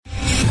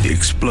The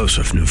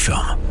explosive new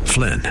film,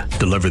 Flynn,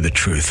 deliver the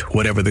truth,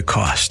 whatever the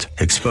cost,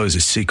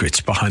 exposes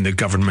secrets behind the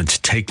government's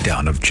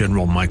takedown of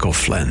General Michael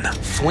Flynn.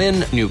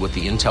 Flynn knew what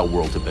the intel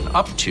world had been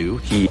up to.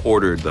 He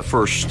ordered the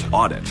first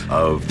audit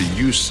of the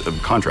use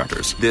of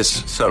contractors.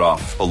 This set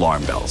off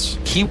alarm bells.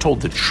 He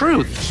told the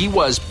truth. He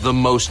was the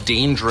most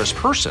dangerous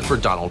person for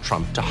Donald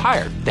Trump to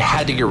hire. They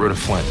had to get rid of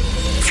Flynn.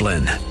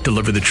 Flynn,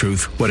 deliver the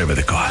truth, whatever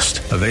the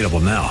cost. Available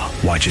now.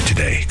 Watch it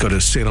today. Go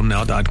to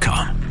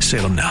salemnow.com.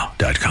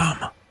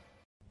 salemnow.com.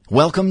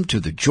 Welcome to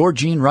the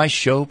Georgene Rice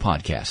Show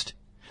podcast.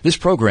 This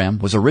program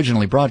was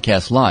originally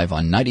broadcast live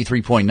on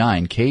 93.9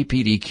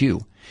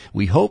 KPDQ.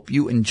 We hope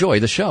you enjoy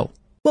the show.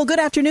 Well, good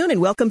afternoon and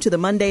welcome to the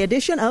Monday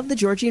edition of the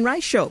Georgene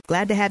Rice Show.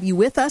 Glad to have you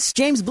with us.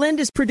 James Blend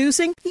is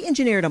producing. He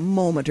engineered a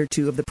moment or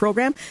two of the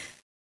program.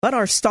 But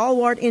our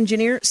stalwart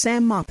engineer,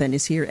 Sam Maupin,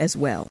 is here as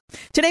well.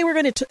 Today we're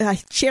going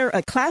to share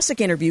a classic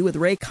interview with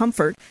Ray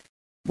Comfort.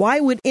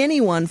 Why would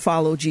anyone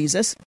follow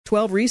Jesus?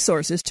 12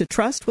 resources to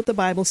trust what the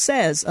Bible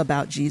says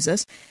about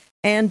Jesus.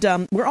 And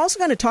we're also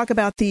going to talk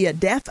about the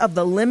death of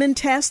the lemon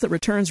test that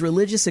returns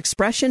religious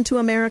expression to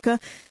America.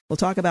 We'll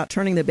talk about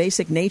turning the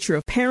basic nature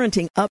of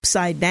parenting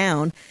upside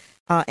down.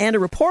 And a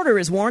reporter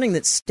is warning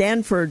that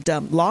Stanford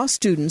law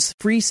students'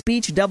 free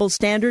speech double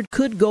standard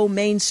could go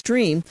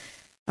mainstream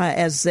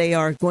as they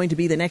are going to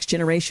be the next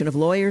generation of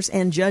lawyers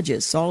and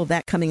judges. All of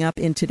that coming up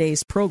in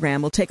today's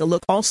program. We'll take a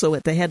look also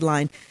at the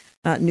headline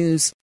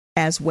news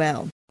as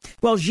well.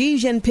 Well, Xi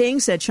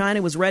Jinping said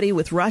China was ready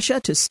with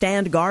Russia to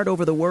stand guard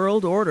over the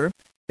world order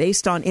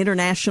based on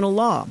international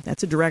law.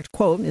 That's a direct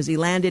quote as he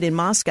landed in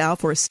Moscow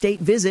for a state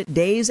visit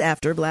days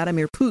after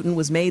Vladimir Putin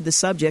was made the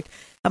subject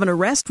of an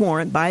arrest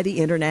warrant by the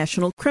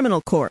International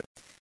Criminal Court.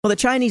 Well, the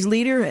Chinese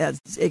leader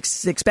is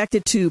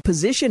expected to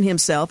position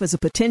himself as a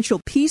potential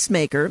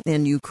peacemaker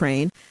in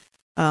Ukraine,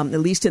 at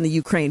least in the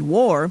Ukraine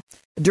war,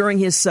 during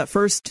his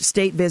first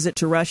state visit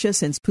to Russia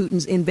since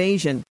Putin's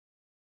invasion.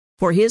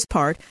 For his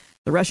part,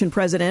 the Russian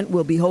president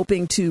will be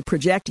hoping to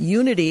project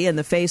unity in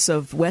the face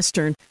of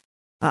Western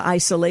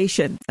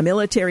isolation. A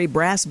military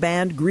brass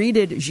band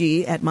greeted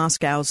Xi at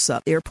Moscow's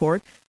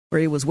airport,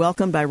 where he was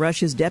welcomed by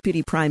Russia's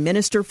deputy prime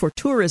minister for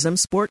tourism,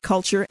 sport,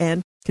 culture,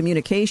 and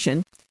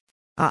communication.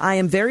 I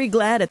am very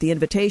glad at the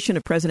invitation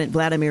of President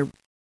Vladimir,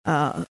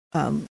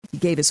 he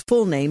gave his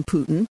full name,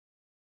 Putin,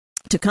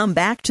 to come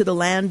back to the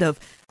land of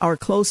our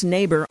close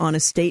neighbor on a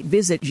state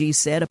visit, Xi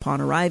said upon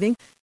arriving.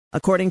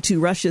 According to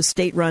Russia's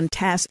state-run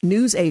TASS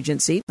news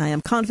agency, I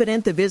am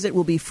confident the visit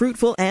will be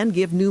fruitful and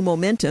give new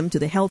momentum to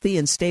the healthy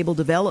and stable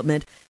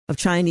development of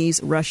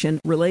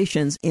Chinese-Russian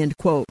relations, end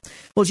quote.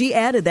 Well, Xi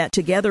added that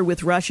together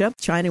with Russia,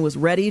 China was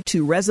ready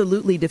to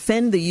resolutely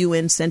defend the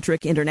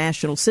UN-centric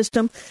international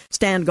system,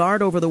 stand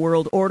guard over the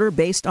world order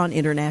based on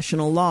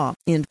international law,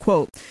 end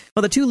quote.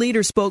 Well, the two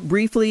leaders spoke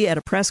briefly at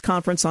a press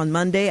conference on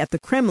Monday at the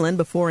Kremlin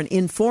before an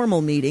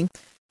informal meeting.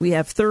 We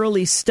have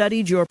thoroughly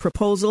studied your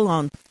proposal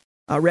on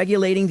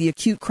regulating the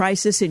acute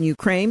crisis in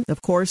Ukraine.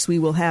 Of course, we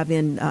will have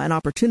an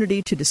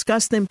opportunity to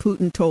discuss them,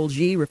 Putin told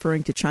Xi,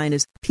 referring to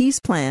China's peace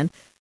plan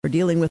for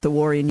dealing with the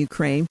war in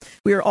Ukraine.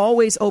 We are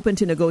always open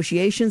to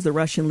negotiations, the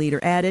Russian leader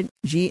added.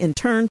 Xi, in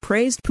turn,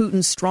 praised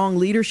Putin's strong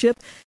leadership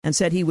and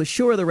said he was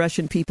sure the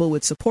Russian people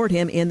would support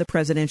him in the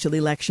presidential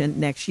election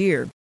next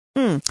year.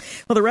 Well,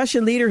 the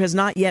Russian leader has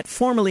not yet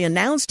formally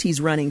announced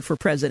he's running for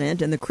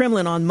president, and the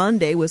Kremlin on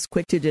Monday was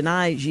quick to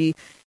deny Xi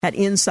had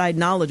inside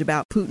knowledge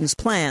about Putin's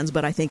plans,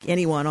 but I think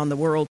anyone on the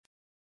world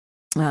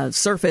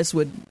surface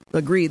would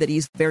agree that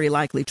he's very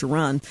likely to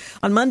run.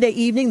 On Monday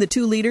evening, the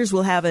two leaders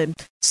will have a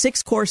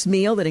 6-course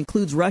meal that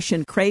includes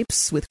Russian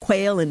crepes with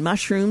quail and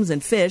mushrooms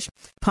and fish,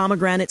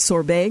 pomegranate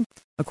sorbet,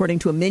 according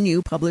to a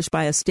menu published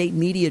by a state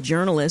media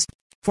journalist.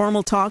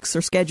 Formal talks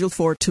are scheduled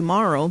for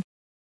tomorrow.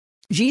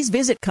 Xi's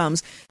visit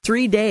comes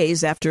 3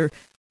 days after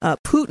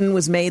Putin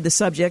was made the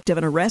subject of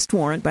an arrest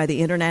warrant by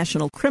the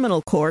International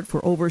Criminal Court for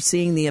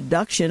overseeing the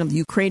abduction of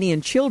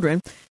Ukrainian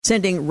children,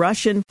 sending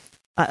Russia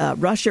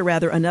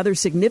another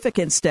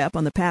significant step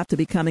on the path to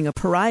becoming a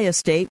pariah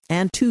state,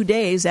 and 2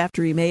 days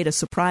after he made a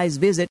surprise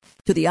visit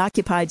to the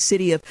occupied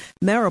city of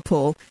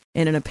Mariupol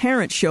in an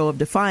apparent show of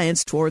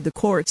defiance toward the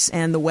courts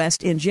and the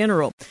West in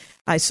general.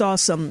 I saw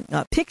some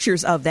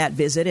pictures of that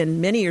visit, and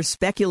many are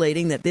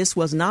speculating that this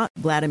was not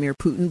Vladimir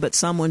Putin, but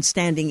someone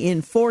standing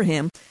in for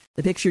him.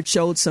 The picture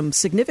showed some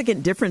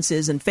significant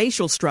differences in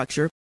facial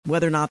structure.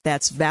 Whether or not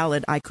that's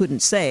valid, I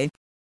couldn't say.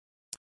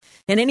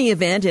 In any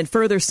event, in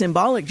further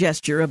symbolic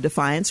gesture of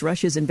defiance,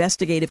 Russia's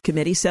investigative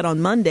committee said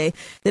on Monday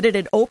that it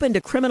had opened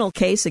a criminal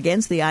case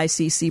against the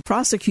ICC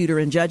prosecutor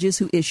and judges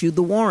who issued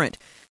the warrant.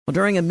 Well,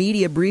 during a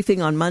media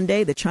briefing on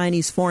Monday, the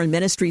Chinese Foreign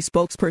Ministry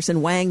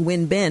spokesperson Wang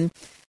Wenbin,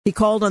 he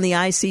called on the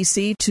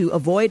ICC to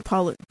avoid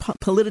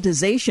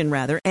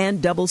politicization,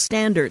 and double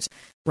standards.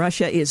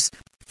 Russia is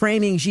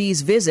framing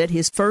Xi's visit,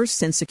 his first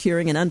since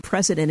securing an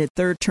unprecedented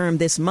third term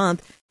this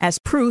month, as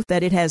proof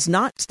that it has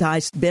not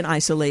been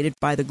isolated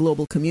by the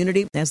global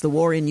community as the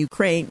war in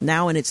Ukraine,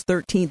 now in its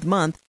 13th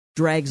month,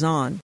 drags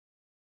on.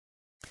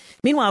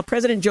 Meanwhile,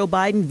 President Joe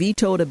Biden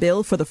vetoed a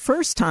bill for the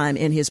first time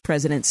in his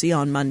presidency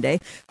on Monday,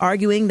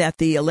 arguing that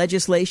the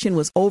legislation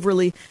was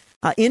overly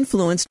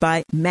influenced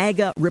by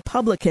MAGA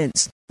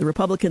Republicans. The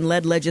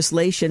Republican-led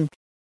legislation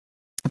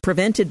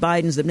prevented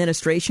Biden's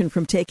administration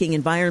from taking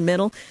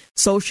environmental,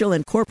 social,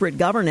 and corporate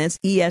governance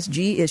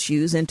 (ESG)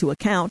 issues into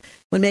account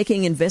when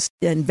making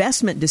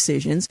investment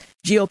decisions.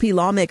 GOP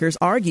lawmakers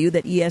argue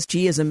that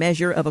ESG is a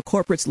measure of a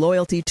corporate's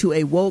loyalty to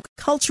a woke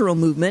cultural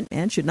movement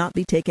and should not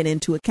be taken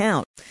into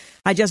account.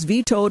 I just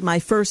vetoed my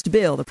first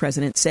bill, the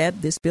president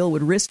said. This bill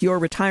would risk your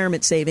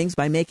retirement savings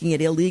by making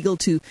it illegal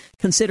to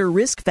consider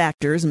risk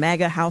factors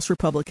MAGA House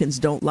Republicans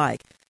don't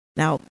like.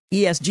 Now,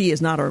 ESG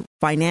is not a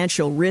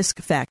financial risk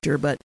factor,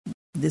 but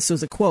this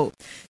was a quote.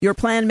 Your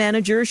plan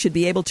manager should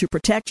be able to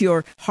protect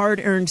your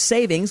hard-earned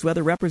savings,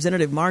 whether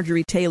Representative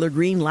Marjorie Taylor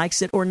Greene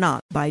likes it or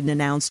not, Biden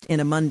announced in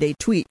a Monday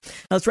tweet.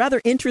 Now, it's a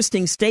rather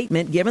interesting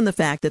statement, given the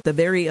fact that the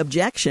very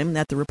objection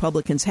that the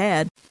Republicans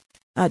had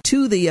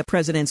to the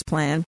president's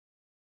plan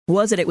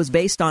was that it was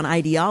based on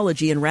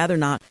ideology and rather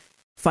not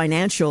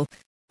financial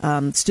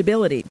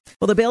stability.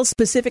 Well, the bill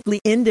specifically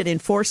ended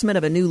enforcement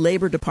of a new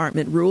Labor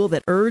Department rule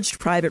that urged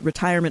private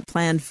retirement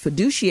plan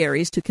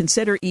fiduciaries to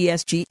consider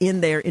ESG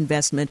in their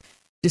investment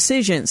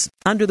decisions.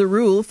 Under the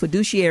rule,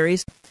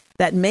 fiduciaries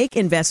that make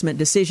investment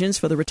decisions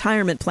for the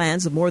retirement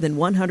plans of more than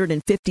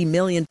 150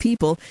 million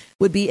people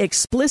would be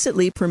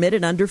explicitly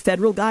permitted under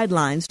federal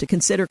guidelines to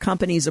consider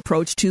companies'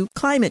 approach to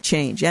climate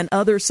change and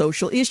other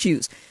social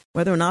issues,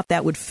 whether or not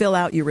that would fill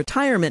out your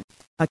retirement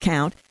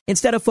account,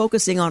 instead of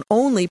focusing on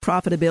only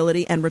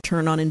profitability and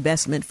return on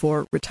investment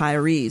for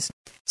retirees.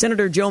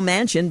 Senator Joe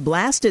Manchin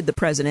blasted the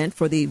president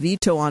for the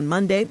veto on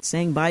Monday,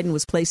 saying Biden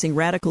was placing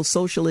radical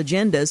social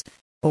agendas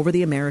over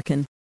the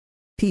American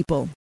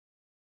people.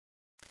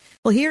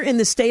 Well, here in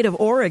the state of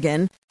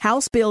Oregon,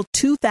 House Bill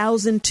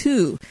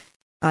 2002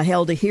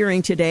 held a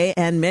hearing today,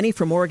 and many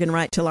from Oregon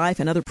Right to Life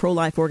and other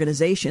pro-life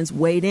organizations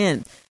weighed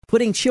in.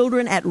 Putting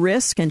children at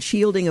risk and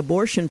shielding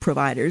abortion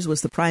providers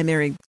was the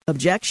primary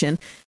objection.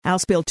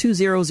 House Bill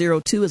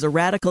 2002 is a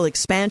radical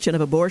expansion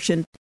of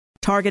abortion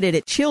targeted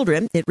at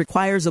children. It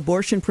requires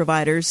abortion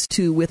providers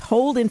to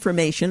withhold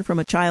information from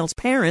a child's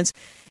parents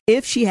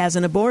if she has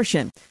an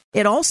abortion.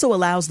 It also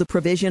allows the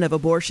provision of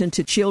abortion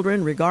to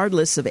children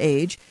regardless of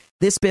age.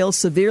 This bill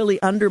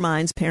severely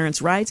undermines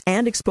parents' rights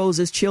and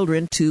exposes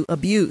children to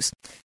abuse.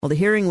 Well, the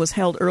hearing was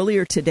held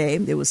earlier today.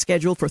 It was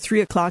scheduled for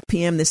 3 o'clock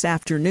p.m. this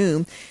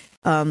afternoon.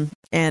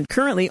 And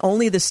currently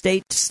only the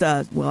states,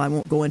 I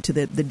won't go into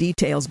the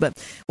details, but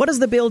what does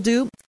the bill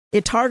do?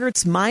 It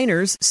targets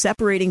minors,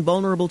 separating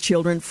vulnerable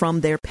children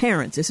from their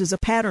parents. This is a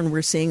pattern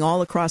we're seeing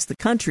all across the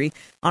country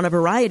on a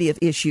variety of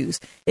issues.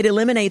 It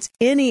eliminates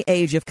any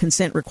age of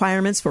consent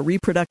requirements for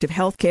reproductive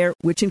health care,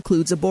 which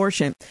includes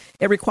abortion.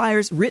 It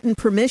requires written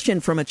permission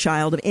from a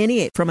child of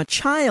any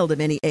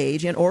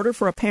age in order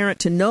for a parent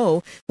to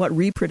know what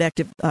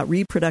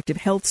reproductive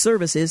health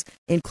services,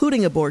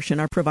 including abortion,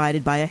 are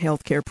provided by a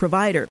health care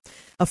provider.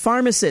 A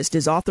pharmacist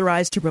is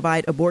authorized to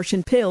provide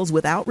abortion pills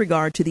without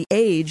regard to the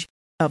age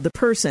of the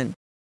person.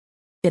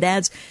 It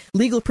adds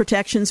legal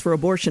protections for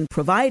abortion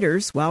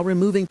providers while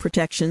removing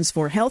protections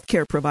for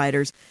healthcare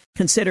providers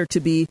considered to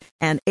be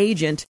an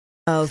agent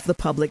of the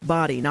public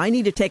body. Now, I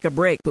need to take a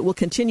break, but we'll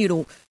continue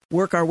to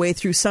work our way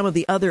through some of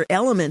the other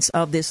elements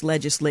of this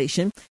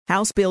legislation.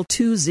 House Bill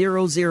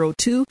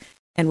 2002,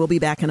 and we'll be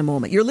back in a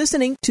moment. You're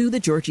listening to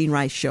The Georgene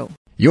Rice Show.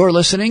 You're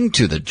listening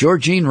to The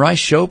Georgene Rice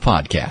Show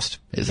podcast.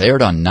 It's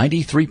aired on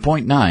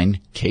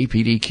 93.9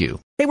 KPDQ.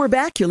 Hey, we're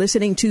back. You're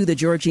listening to The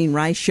Georgene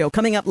Rice Show.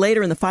 Coming up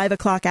later in the 5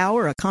 o'clock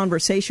hour, a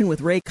conversation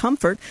with Ray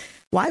Comfort.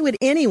 Why would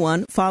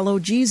anyone follow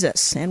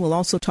Jesus? And we'll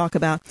also talk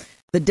about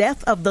the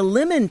death of the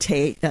lemon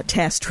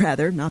test,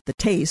 not the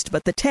taste,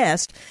 but the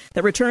test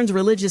that returns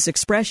religious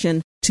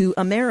expression to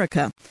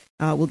America.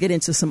 We'll get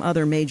into some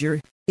other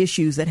major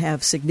issues that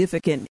have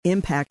significant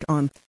impact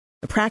on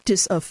the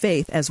practice of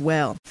faith as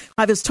well.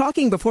 I was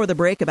talking before the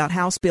break about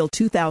House Bill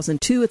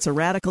 2002. It's a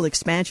radical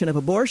expansion of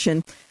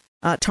abortion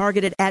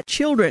targeted at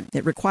children.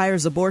 It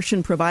requires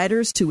abortion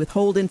providers to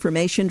withhold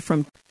information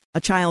from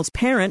a child's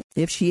parent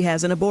if she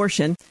has an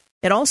abortion.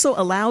 It also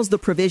allows the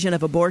provision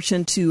of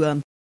abortion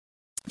to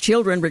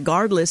children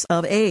regardless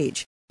of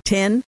age,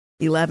 10,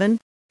 11,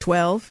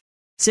 12,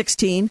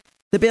 16.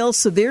 The bill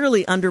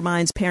severely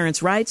undermines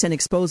parents' rights and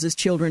exposes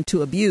children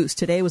to abuse.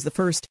 Today was the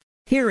first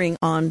hearing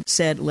on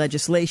said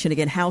legislation,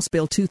 again, House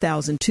Bill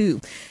 2002.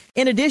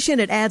 In addition,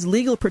 it adds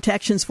legal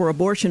protections for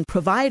abortion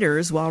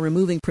providers while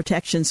removing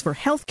protections for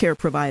healthcare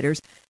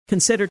providers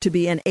considered to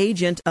be an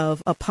agent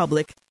of a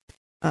public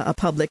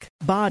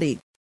body.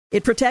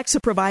 It protects a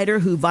provider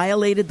who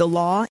violated the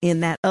law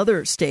in that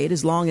other state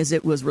as long as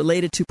it was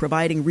related to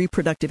providing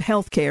reproductive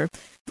health care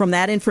from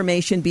that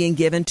information being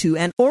given to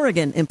an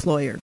Oregon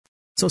employer.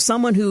 So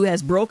someone who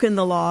has broken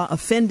the law,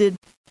 offended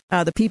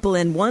the people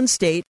in one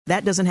state,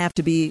 that doesn't have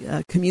to be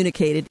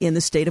communicated in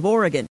the state of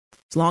Oregon,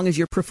 as long as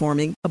you're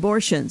performing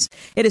abortions.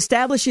 It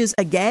establishes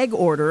a gag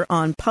order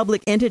on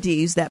public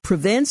entities that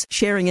prevents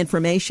sharing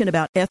information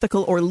about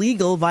ethical or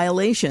legal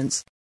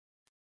violations.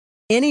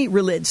 any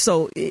religion.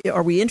 So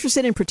are we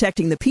interested in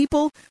protecting the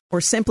people or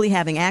simply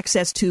having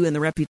access to and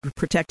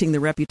protecting the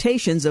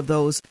reputations of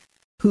those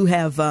who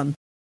have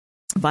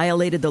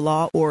violated the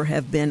law or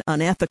have been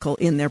unethical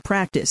in their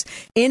practice?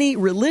 Any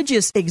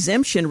religious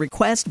exemption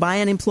request by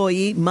an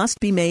employee must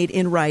be made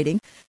in writing.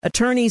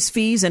 Attorneys'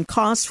 fees and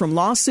costs from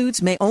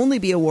lawsuits may only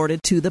be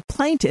awarded to the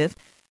plaintiff,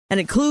 and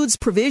includes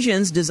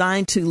provisions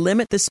designed to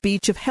limit the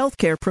speech of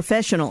healthcare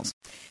professionals.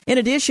 In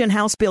addition,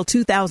 House Bill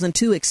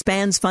 2002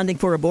 expands funding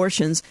for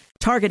abortions,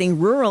 targeting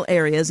rural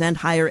areas and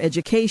higher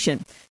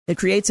education. It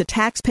creates a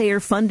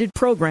taxpayer-funded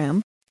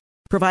program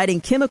providing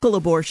chemical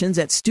abortions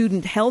at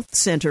student health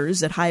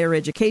centers at higher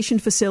education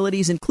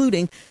facilities,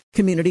 including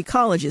community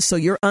colleges. So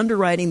you're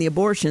underwriting the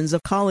abortions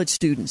of college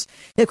students.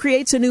 It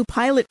creates a new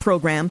pilot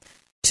program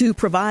to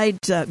provide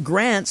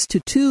grants to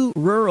 2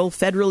 rural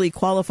federally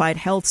qualified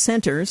health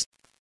centers,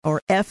 or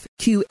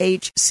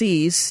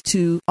FQHCs,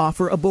 to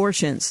offer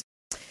abortions.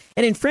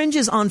 It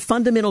infringes on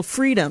fundamental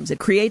freedoms. It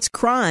creates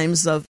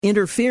crimes of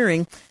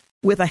interfering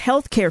with a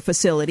healthcare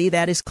facility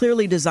that is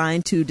clearly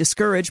designed to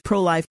discourage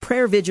pro-life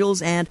prayer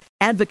vigils and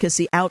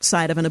advocacy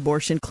outside of an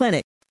abortion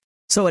clinic.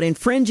 So it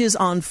infringes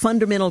on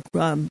fundamental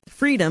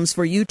freedoms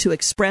for you to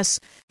express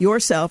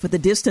yourself at the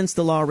distance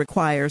the law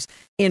requires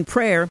in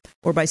prayer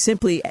or by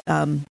simply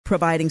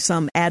providing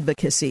some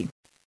advocacy.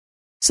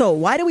 So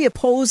why do we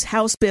oppose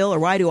House Bill, or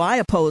why do I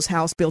oppose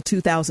House Bill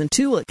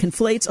 2002? It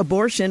conflates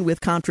abortion with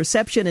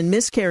contraception and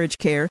miscarriage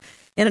care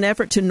in an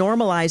effort to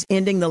normalize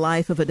ending the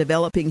life of a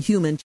developing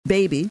human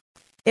baby.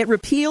 It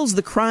repeals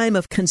the crime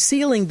of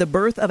concealing the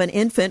birth of an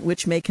infant,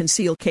 which may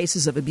conceal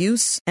cases of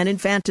abuse and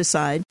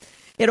infanticide.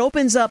 It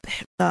opens up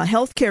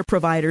healthcare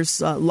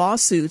providers'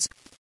 lawsuits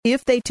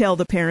if they tell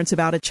the parents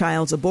about a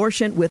child's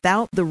abortion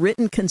without the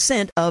written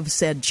consent of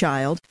said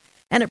child.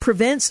 And it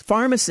prevents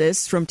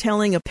pharmacists from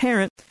telling a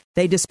parent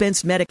they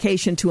dispense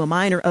medication to a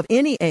minor of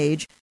any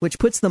age, which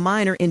puts the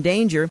minor in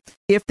danger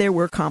if there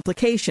were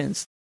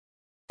complications.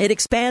 It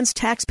expands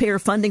taxpayer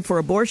funding for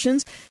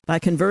abortions by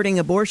converting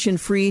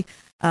abortion-free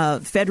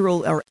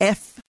federal or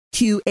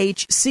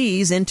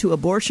FQHCs into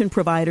abortion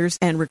providers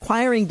and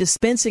requiring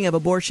dispensing of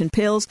abortion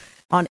pills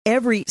on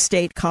every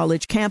state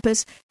college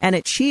campus. And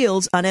it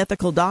shields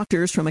unethical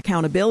doctors from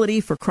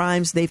accountability for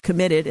crimes they've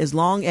committed as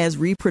long as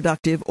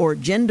reproductive or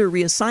gender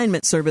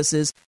reassignment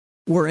services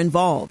were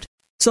involved.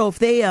 So if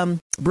they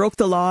broke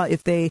the law,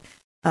 if they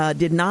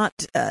did not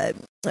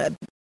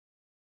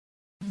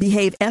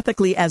behave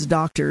ethically as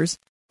doctors,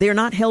 they are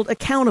not held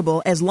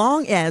accountable as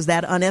long as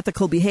that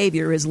unethical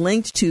behavior is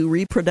linked to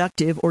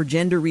reproductive or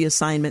gender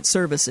reassignment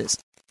services,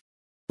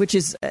 which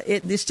is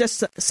it's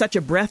just such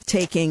a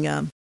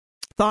breathtaking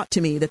thought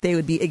to me that they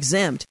would be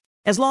exempt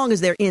as long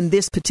as they're in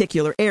this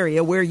particular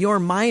area where your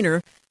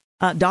minor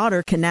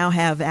daughter can now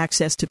have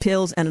access to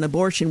pills and an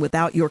abortion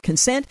without your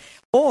consent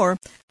or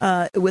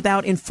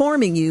without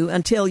informing you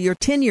until your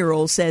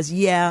 10-year-old says,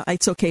 yeah,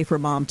 it's okay for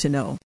mom to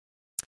know.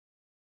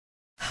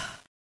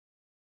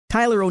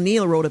 Tyler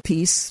O'Neill wrote a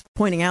piece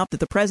pointing out that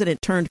the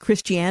president turned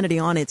Christianity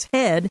on its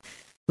head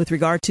with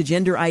regard to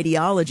gender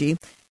ideology.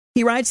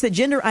 He writes that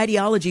gender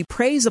ideology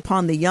preys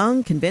upon the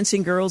young,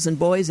 convincing girls and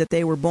boys that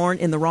they were born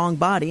in the wrong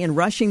body and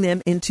rushing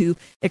them into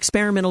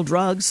experimental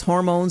drugs,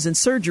 hormones, and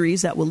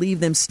surgeries that will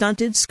leave them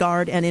stunted,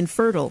 scarred, and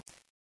infertile.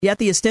 Yet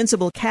the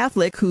ostensible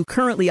Catholic who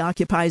currently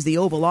occupies the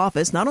Oval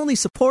Office not only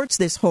supports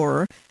this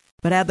horror,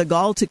 but had the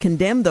gall to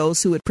condemn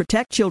those who would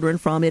protect children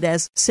from it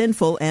as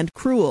sinful and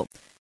cruel.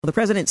 Well, the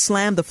president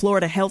slammed the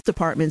Florida Health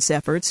Department's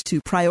efforts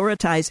to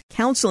prioritize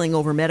counseling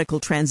over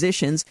medical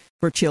transitions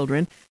for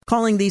children,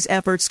 calling these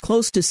efforts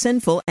close to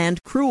sinful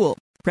and cruel.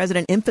 The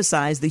president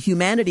emphasized the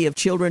humanity of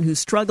children who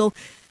struggle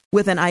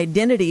with an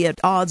identity at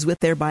odds with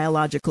their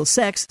biological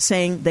sex,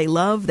 saying they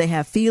love, they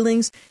have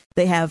feelings,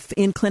 they have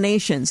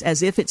inclinations,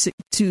 as if it's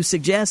to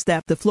suggest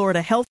that the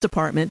Florida Health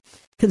Department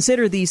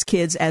consider these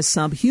kids as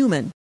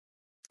subhuman.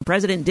 The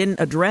president didn't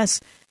address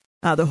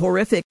the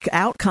horrific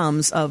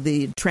outcomes of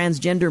the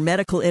transgender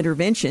medical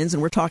interventions,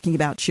 and we're talking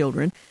about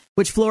children,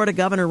 which Florida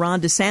Governor Ron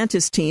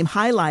DeSantis' team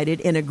highlighted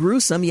in a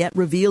gruesome yet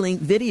revealing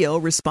video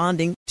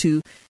responding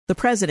to the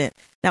president.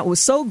 Now, it was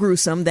so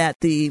gruesome that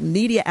the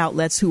media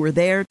outlets who were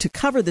there to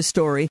cover the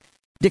story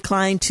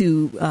declined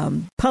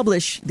to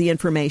publish the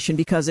information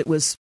because it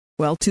was,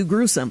 well, too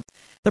gruesome.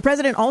 The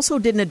president also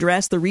didn't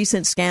address the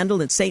recent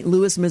scandal in St.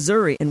 Louis,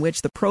 Missouri, in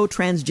which the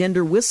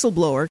pro-transgender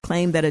whistleblower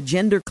claimed that a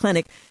gender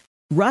clinic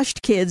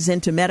rushed kids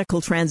into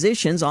medical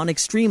transitions on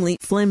extremely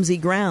flimsy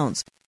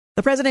grounds.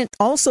 The president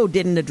also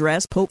didn't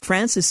address Pope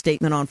Francis'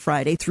 statement on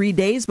Friday, 3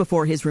 days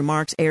before his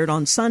remarks aired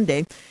on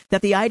Sunday,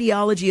 that the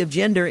ideology of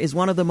gender is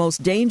one of the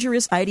most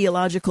dangerous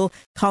ideological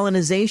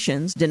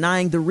colonizations,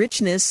 denying the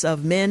richness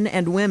of men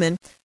and women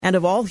and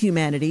of all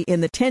humanity in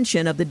the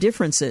tension of the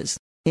differences,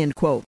 end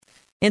quote.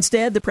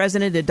 Instead, the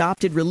president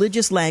adopted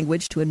religious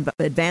language to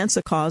advance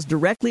a cause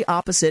directly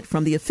opposite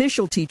from the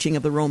official teaching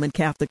of the Roman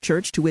Catholic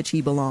Church to which he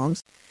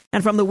belongs,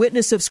 and from the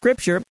witness of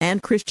Scripture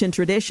and Christian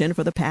tradition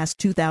for the past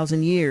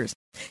 2,000 years.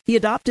 He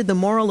adopted the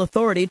moral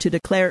authority to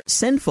declare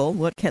sinful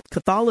what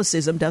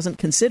Catholicism doesn't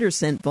consider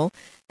sinful,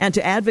 and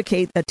to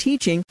advocate a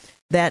teaching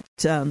that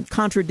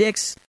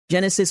contradicts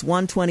Genesis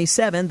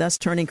 1:27, thus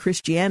turning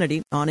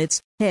Christianity on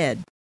its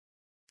head.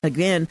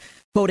 Again,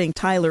 quoting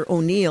Tyler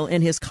O'Neill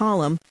in his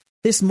column,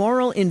 this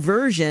moral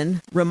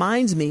inversion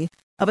reminds me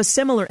of a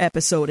similar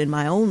episode in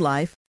my own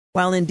life.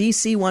 While in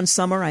D.C. one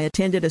summer, I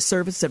attended a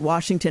service at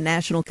Washington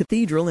National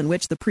Cathedral in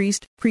which the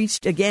priest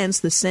preached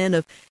against the sin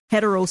of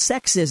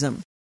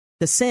heterosexism.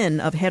 The sin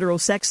of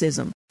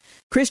heterosexism.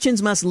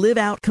 Christians must live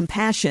out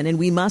compassion, and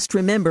we must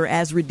remember,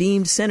 as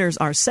redeemed sinners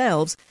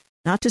ourselves,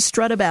 not to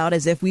strut about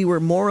as if we were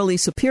morally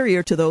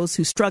superior to those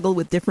who struggle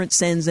with different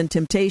sins and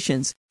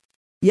temptations.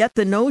 Yet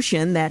the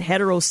notion that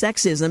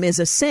heterosexism is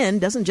a sin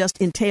doesn't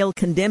just entail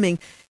condemning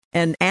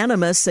an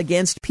animus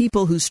against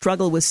people who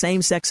struggle with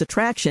same-sex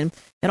attraction.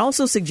 It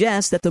also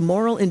suggests that the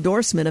moral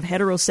endorsement of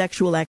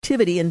heterosexual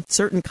activity in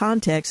certain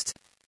contexts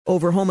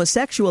over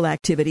homosexual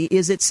activity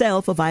is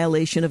itself a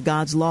violation of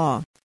God's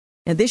law.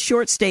 In this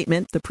short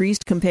statement, the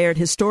priest compared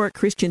historic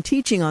Christian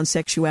teaching on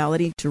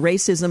sexuality to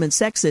racism and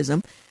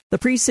sexism. The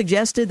priest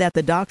suggested that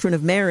the doctrine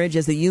of marriage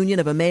as the union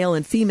of a male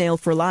and female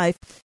for life,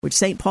 which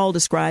St. Paul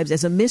describes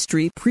as a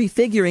mystery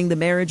prefiguring the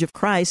marriage of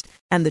Christ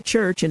and the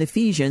church in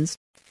Ephesians,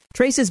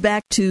 traces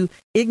back to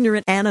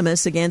ignorant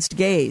animus against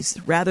gays,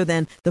 rather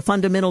than the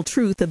fundamental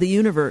truth of the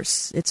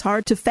universe. It's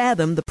hard to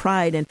fathom the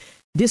pride and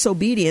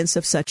disobedience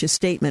of such a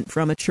statement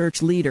from a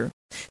church leader.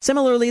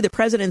 Similarly, the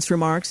president's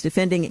remarks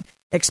defending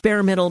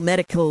experimental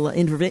medical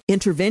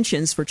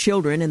interventions for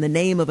children in the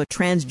name of a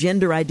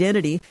transgender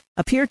identity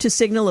appear to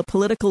signal a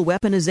political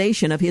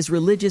weaponization of his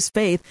religious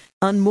faith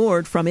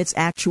unmoored from its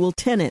actual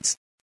tenets.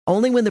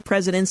 Only when the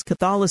president's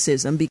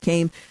Catholicism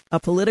became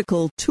a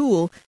political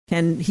tool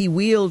can he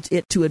wield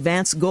it to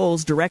advance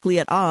goals directly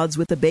at odds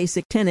with the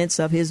basic tenets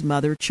of his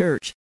mother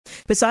church.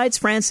 Besides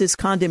Francis'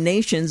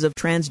 condemnations of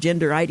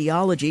transgender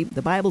ideology,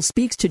 the Bible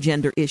speaks to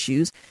gender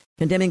issues,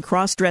 condemning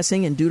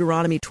cross-dressing in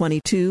Deuteronomy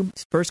 22,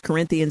 1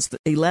 Corinthians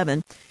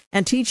 11,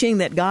 and teaching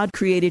that God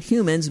created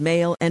humans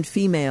male and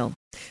female.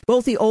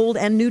 Both the Old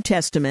and New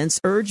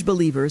Testaments urge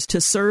believers to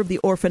serve the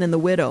orphan and the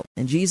widow,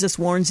 and Jesus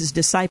warns his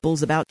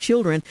disciples about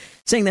children,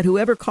 saying that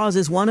whoever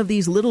causes one of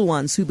these little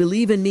ones who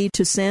believe in me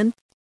to sin,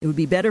 it would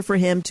be better for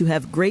him to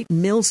have great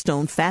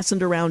millstone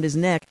fastened around his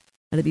neck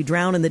and to be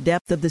drowned in the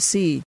depth of the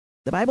sea.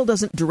 The Bible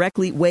doesn't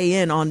directly weigh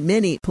in on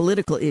many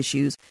political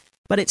issues,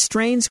 but it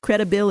strains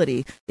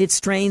credibility, it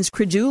strains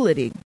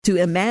credulity to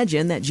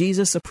imagine that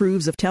Jesus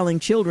approves of telling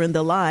children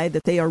the lie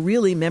that they are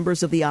really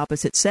members of the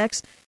opposite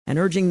sex and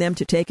urging them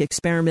to take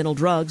experimental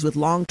drugs with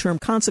long-term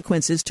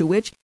consequences to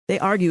which they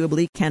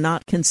arguably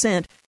cannot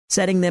consent,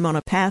 setting them on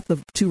a path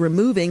to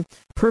removing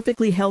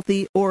perfectly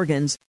healthy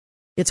organs.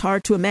 It's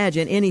hard to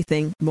imagine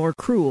anything more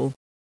cruel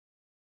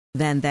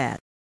than that.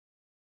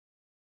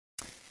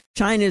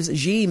 China's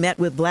Xi met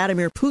with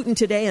Vladimir Putin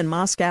today in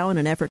Moscow in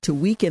an effort to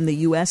weaken the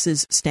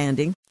U.S.'s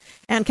standing.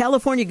 And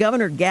California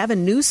Governor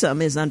Gavin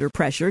Newsom is under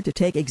pressure to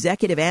take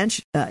executive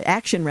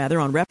action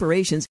on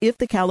reparations if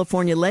the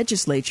California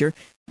legislature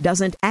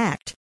doesn't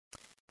act.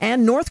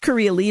 And North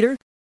Korea leader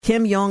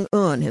Kim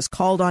Jong-un has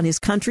called on his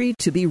country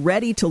to be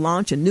ready to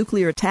launch a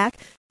nuclear attack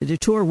to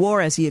deter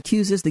war as he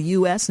accuses the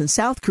U.S. and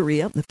South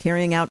Korea of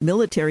carrying out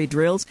military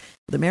drills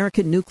with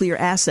American nuclear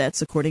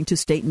assets, according to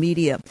state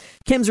media.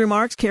 Kim's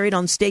remarks, carried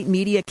on state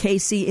media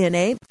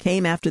KCNA,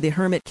 came after the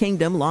Hermit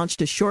Kingdom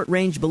launched a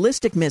short-range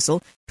ballistic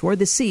missile toward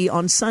the sea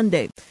on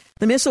Sunday.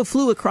 The missile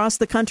flew across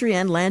the country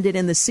and landed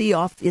in the sea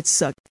off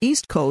its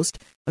east coast,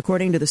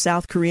 according to the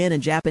South Korean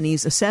and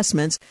Japanese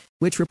assessments,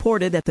 which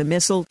reported that the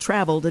missile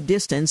traveled a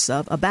distance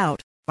of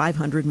about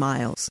 500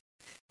 miles.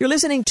 You're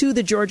listening to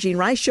The Georgene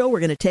Rice Show. We're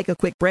going to take a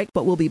quick break,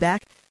 but we'll be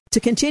back to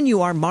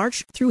continue our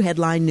march through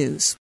headline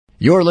news.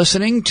 You're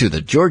listening to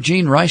The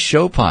Georgene Rice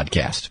Show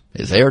podcast.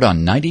 It's aired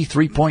on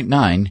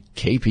 93.9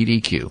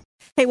 KPDQ.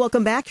 Hey,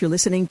 welcome back. You're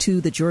listening to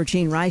The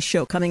Georgene Rice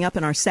Show. Coming up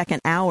in our second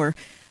hour,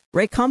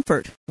 Ray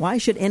Comfort, Why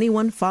Should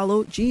Anyone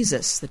Follow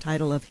Jesus? The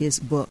title of his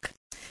book.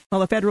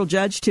 Well, a federal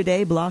judge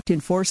today blocked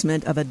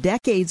enforcement of a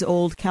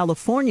decades-old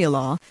California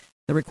law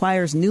that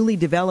requires newly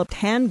developed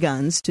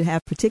handguns to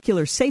have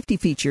particular safety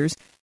features,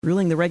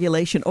 ruling the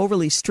regulation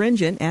overly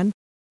stringent and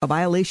a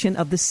violation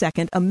of the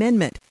Second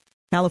Amendment.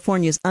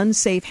 California's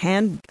Unsafe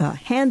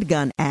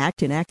Handgun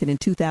Act, enacted in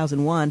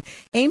 2001,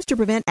 aims to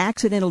prevent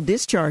accidental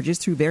discharges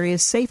through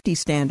various safety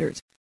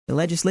standards. The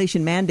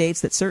legislation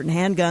mandates that certain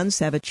handguns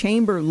have a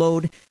chamber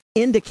load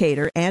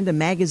indicator and a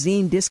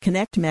magazine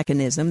disconnect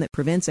mechanism that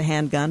prevents a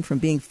handgun from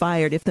being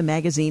fired if the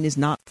magazine is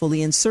not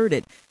fully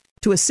inserted.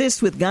 To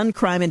assist with gun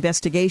crime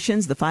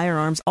investigations, the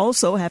firearms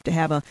also have to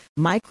have a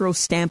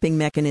micro-stamping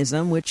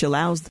mechanism, which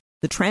allows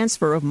the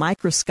transfer of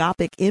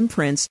microscopic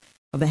imprints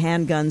of the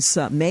handgun's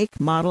make,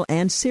 model,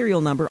 and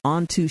serial number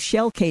onto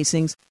shell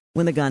casings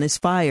when the gun is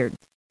fired.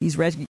 These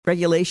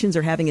regulations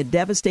are having a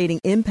devastating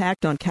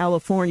impact on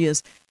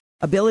California's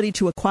ability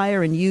to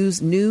acquire and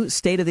use new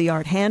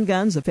state-of-the-art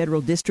handguns. A federal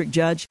district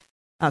judge,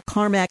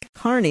 Carmack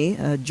Carney,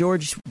 a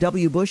George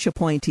W. Bush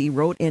appointee,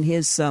 wrote in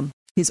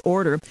his his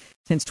order.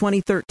 Since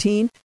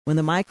 2013, when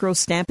the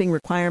micro-stamping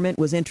requirement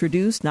was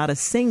introduced, not a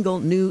single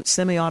new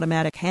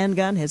semi-automatic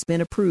handgun has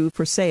been approved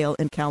for sale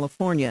in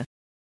California,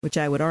 which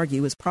I would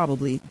argue is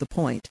probably the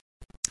point.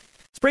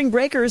 Spring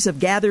breakers have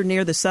gathered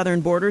near the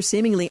southern border,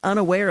 seemingly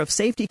unaware of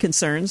safety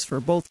concerns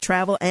for both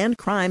travel and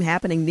crime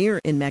happening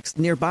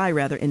nearby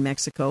in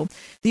Mexico.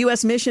 The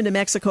U.S. mission to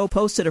Mexico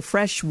posted a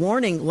fresh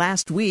warning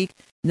last week,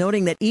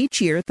 noting that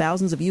each year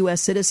thousands of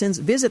U.S. citizens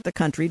visit the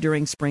country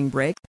during spring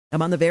break.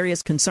 Among the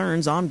various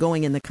concerns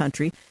ongoing in the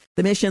country,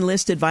 the mission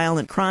listed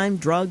violent crime,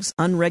 drugs,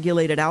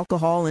 unregulated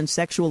alcohol, and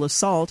sexual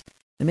assault.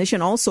 The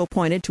mission also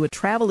pointed to a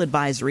travel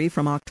advisory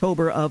from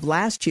October of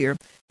last year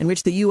in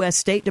which the U.S.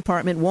 State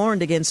Department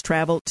warned against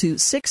travel to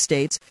 6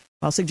 states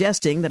while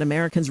suggesting that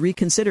Americans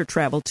reconsider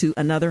travel to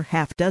another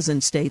half-dozen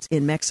states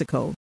in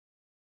Mexico.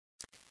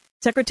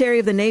 Secretary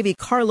of the Navy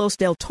Carlos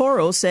Del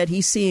Toro said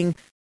he's seeing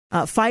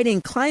fighting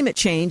climate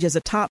change as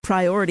a top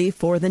priority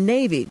for the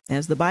Navy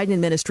as the Biden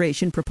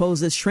administration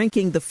proposes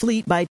shrinking the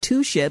fleet by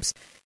 2 ships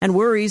and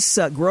worries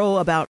grow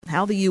about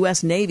how the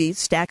U.S. Navy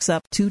stacks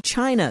up to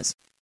China's.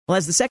 Well,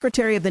 as the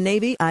Secretary of the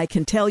Navy, I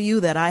can tell you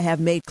that I have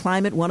made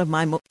climate one of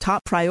my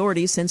top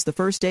priorities since the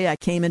first day I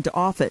came into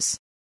office,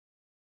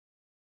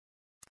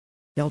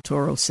 Del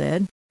Toro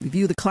said. We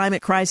view the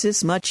climate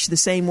crisis much the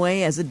same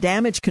way as the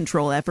damage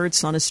control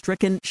efforts on a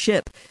stricken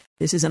ship.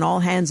 This is an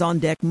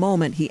all-hands-on-deck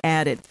moment, he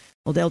added.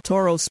 Well, Del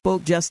Toro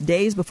spoke just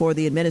days before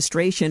the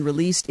administration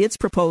released its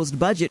proposed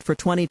budget for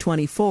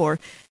 2024,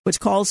 which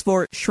calls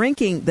for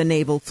shrinking the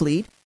naval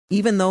fleet,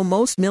 even though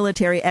most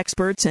military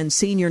experts and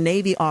senior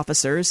Navy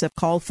officers have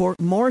called for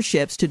more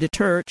ships to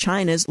deter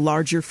China's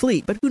larger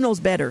fleet. But who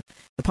knows better,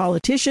 the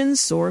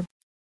politicians or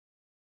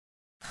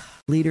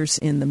leaders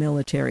in the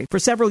military? For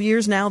several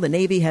years now, the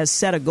Navy has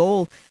set a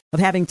goal of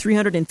having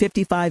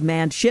 355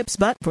 manned ships,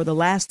 but for the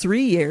last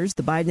 3 years,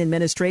 the Biden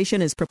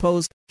administration has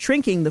proposed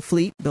shrinking the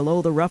fleet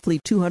below the roughly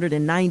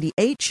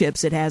 298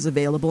 ships it has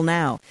available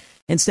now,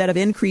 instead of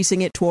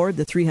increasing it toward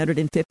the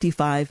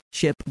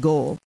 355-ship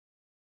goal.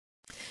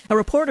 A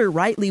reporter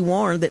rightly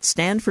warned that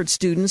Stanford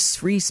students'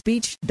 free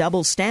speech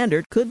double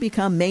standard could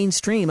become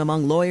mainstream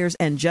among lawyers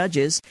and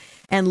judges,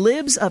 and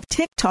Libs of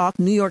TikTok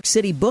New York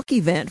City book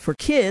event for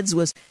kids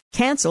was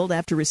canceled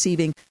after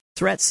receiving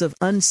threats of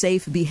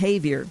unsafe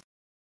behavior.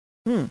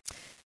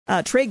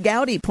 Trey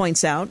Gowdy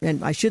points out,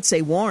 and I should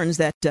say warns,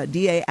 that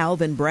D.A.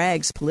 Alvin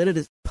Bragg's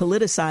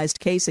politicized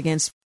case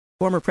against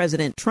former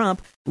President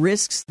Trump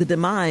risks the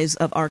demise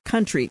of our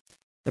country.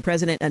 The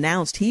president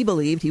announced he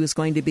believed he was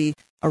going to be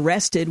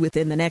arrested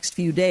within the next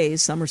few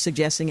days. Some are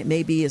suggesting it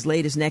may be as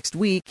late as next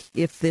week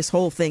if this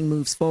whole thing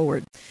moves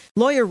forward.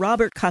 Lawyer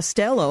Robert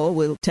Costello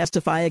will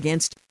testify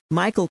against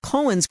Michael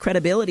Cohen's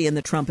credibility in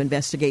the Trump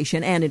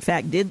investigation, and in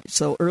fact did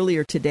so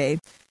earlier today.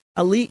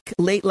 A leak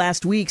late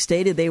last week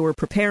stated they were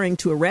preparing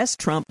to arrest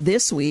Trump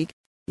this week.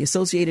 The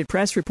Associated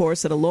Press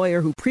reports that a lawyer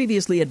who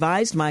previously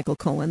advised Michael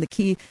Cohen, the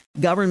key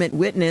government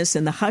witness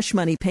in the hush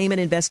money payment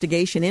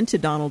investigation into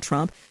Donald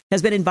Trump,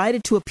 has been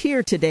invited to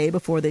appear today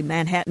before the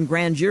Manhattan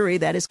grand jury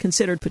that is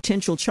considering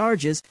potential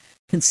charges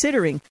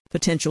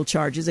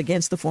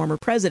against the former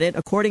president,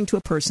 according to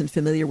a person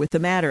familiar with the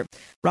matter.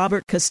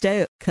 Robert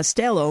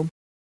Costello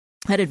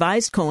had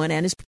advised Cohen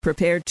and is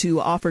prepared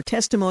to offer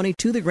testimony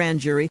to the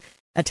grand jury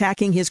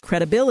attacking his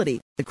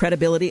credibility, the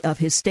credibility of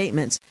his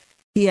statements.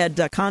 He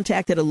had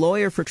contacted a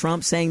lawyer for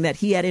Trump saying that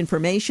he had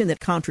information that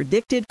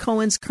contradicted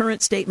Cohen's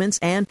current statements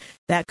and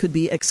that could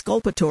be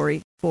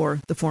exculpatory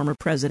for the former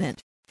president.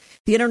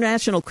 The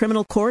International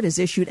Criminal Court has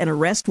issued an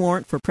arrest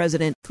warrant for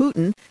President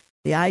Putin.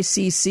 The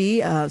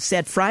ICC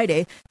said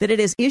Friday that it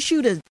has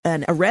issued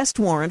an arrest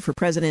warrant for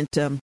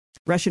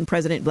Russian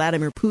President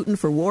Vladimir Putin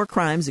for war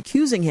crimes,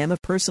 accusing him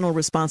of personal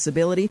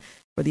responsibility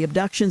for the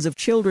abductions of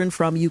children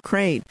from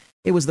Ukraine.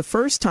 It was the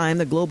first time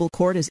the global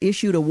court has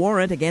issued a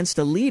warrant against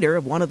a leader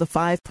of one of the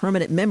 5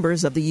 permanent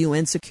members of the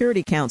UN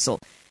Security Council.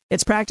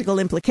 Its practical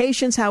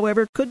implications,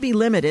 however, could be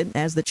limited,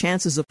 as the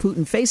chances of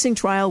Putin facing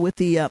trial with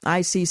the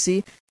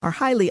ICC are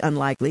highly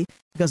unlikely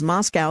because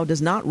Moscow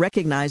does not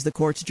recognize the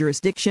court's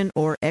jurisdiction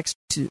or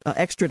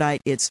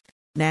extradite its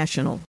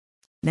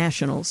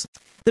nationals.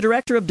 The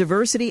director of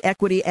Diversity,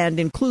 Equity, and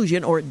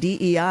Inclusion, or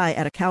DEI,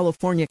 at a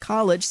California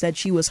college said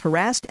she was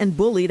harassed and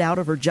bullied out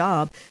of her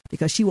job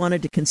because she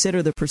wanted to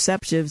consider the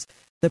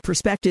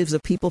perspectives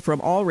of people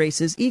from all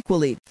races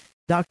equally.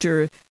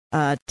 Dr.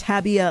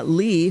 Tabia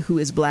Lee, who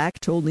is black,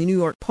 told the New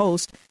York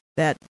Post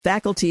that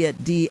faculty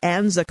at De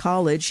Anza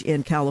College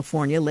in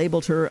California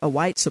labeled her a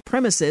white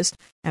supremacist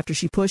after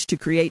she pushed to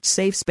create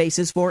safe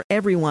spaces for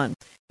everyone.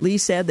 Lee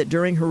said that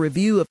during her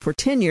review for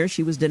tenure,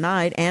 she was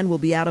denied and will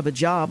be out of a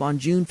job on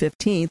June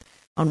 15th.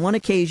 On one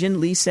occasion,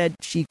 Lee said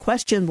she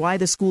questioned why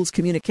the school's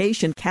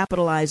communication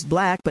capitalized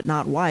black but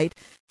not white.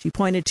 She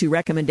pointed to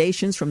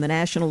recommendations from the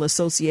National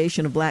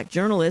Association of Black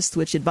Journalists,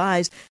 which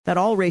advised that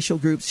all racial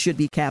groups should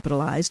be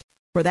capitalized.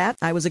 For that,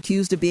 I was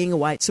accused of being a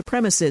white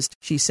supremacist,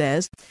 she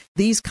says.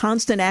 These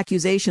constant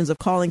accusations of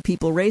calling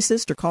people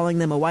racist or calling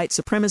them a white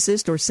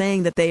supremacist or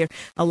saying that they are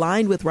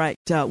aligned with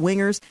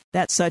right-wingers,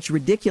 that such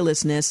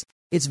ridiculousness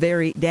It's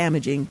very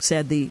damaging,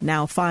 said the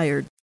now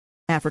fired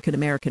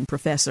African-American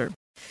professor.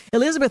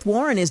 Elizabeth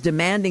Warren is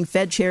demanding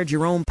Fed Chair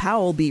Jerome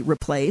Powell be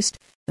replaced.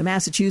 The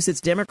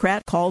Massachusetts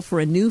Democrat called for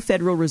a new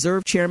Federal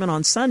Reserve chairman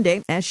on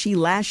Sunday as she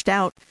lashed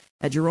out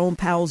at Jerome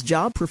Powell's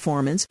job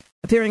performance.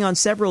 Appearing on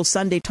several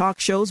Sunday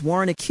talk shows,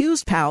 Warren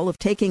accused Powell of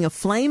taking a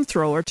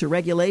flamethrower to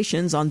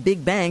regulations on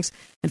big banks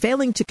and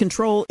failing to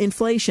control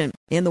inflation.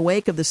 In the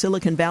wake of the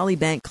Silicon Valley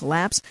Bank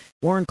collapse,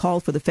 Warren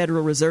called for the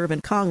Federal Reserve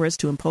and Congress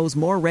to impose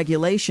more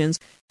regulations.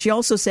 She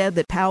also said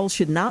that Powell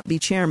should not be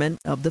chairman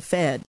of the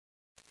Fed.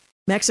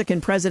 Mexican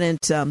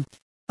President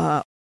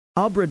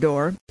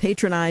Obrador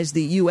patronized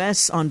the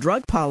U.S. on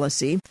drug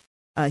policy.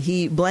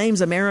 He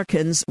blames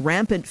Americans'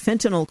 rampant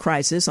fentanyl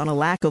crisis on a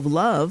lack of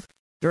love.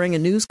 During a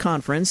news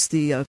conference,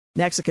 the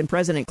Mexican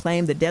president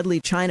claimed the deadly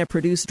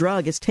China-produced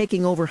drug is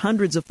taking over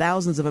hundreds of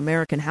thousands of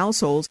American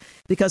households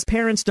because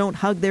parents don't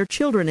hug their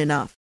children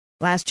enough.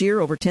 Last year,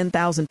 over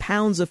 10,000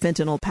 pounds of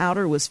fentanyl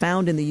powder was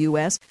found in the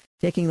U.S.,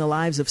 taking the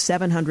lives of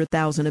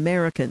 700,000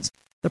 Americans.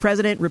 The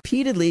president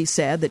repeatedly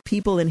said that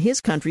people in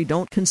his country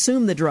don't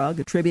consume the drug,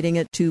 attributing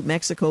it to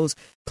Mexico's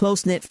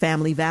close-knit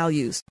family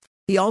values.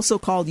 He also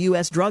called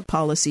U.S. drug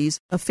policies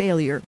a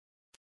failure.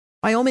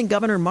 Wyoming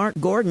Governor Mark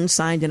Gordon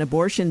signed an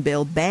abortion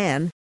bill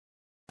ban.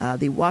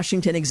 The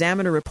Washington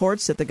Examiner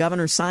reports that the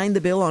governor signed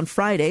the bill on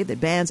Friday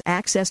that bans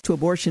access to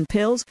abortion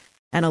pills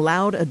and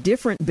allowed a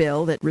different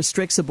bill that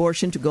restricts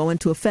abortion to go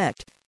into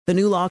effect. The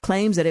new law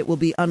claims that it will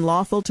be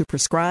unlawful to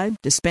prescribe,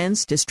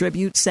 dispense,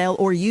 distribute, sell,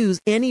 or use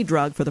any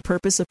drug for the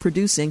purpose of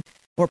producing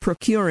or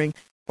procuring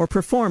or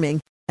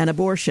performing an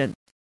abortion.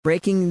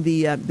 Breaking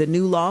the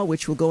new law,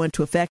 which will go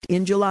into effect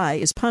in July,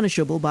 is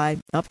punishable by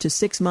up to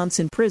 6 months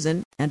in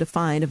prison and a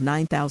fine of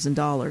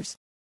 $9,000.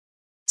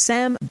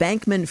 Sam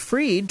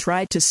Bankman-Fried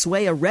tried to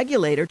sway a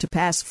regulator to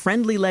pass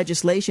friendly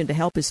legislation to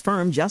help his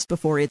firm just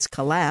before its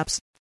collapse.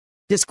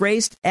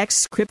 Disgraced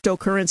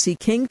ex-cryptocurrency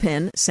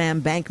kingpin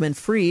Sam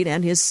Bankman-Fried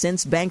and his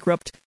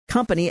since-bankrupt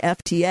company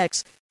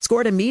FTX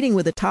scored a meeting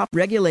with a top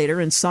regulator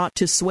and sought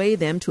to sway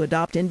them to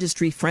adopt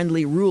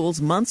industry-friendly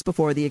rules months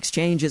before the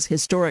exchange's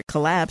historic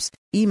collapse,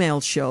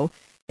 emails show.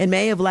 In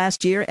May of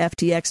last year,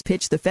 FTX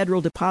pitched the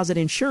Federal Deposit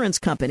Insurance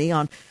Company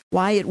on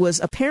why it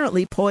was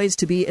apparently poised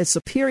to be a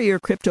superior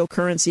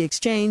cryptocurrency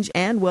exchange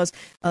and was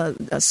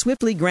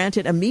swiftly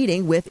granted a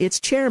meeting with its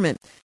chairman,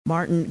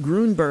 Martin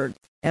Gruenberg.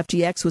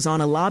 FTX was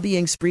on a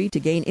lobbying spree to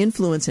gain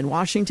influence in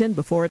Washington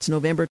before its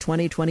November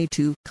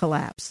 2022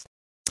 collapse.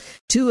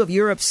 Two of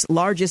Europe's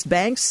largest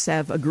banks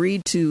have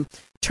agreed to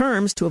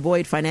terms to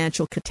avoid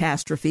financial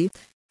catastrophe.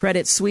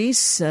 Credit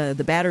Suisse,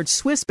 the battered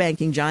Swiss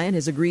banking giant,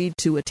 has agreed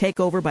to a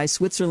takeover by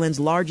Switzerland's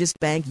largest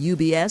bank,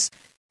 UBS,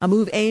 a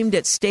move aimed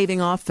at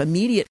staving off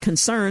immediate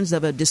concerns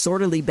of a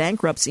disorderly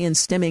bankruptcy and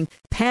stemming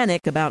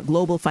panic about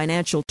global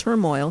financial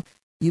turmoil.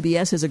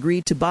 UBS has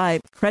agreed to buy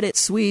Credit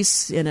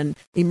Suisse in an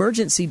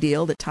emergency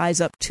deal that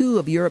ties up two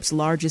of Europe's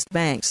largest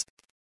banks.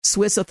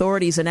 Swiss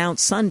authorities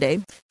announced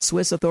Sunday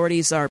Swiss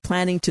authorities are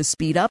planning to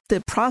speed up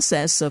the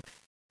process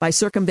by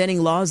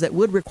circumventing laws that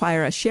would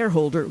require a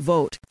shareholder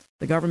vote.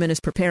 The government is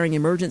preparing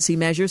emergency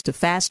measures to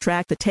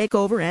fast-track the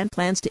takeover and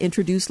plans to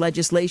introduce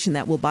legislation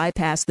that will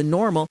bypass the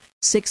normal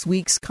 6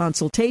 weeks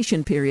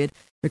consultation period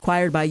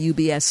required by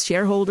UBS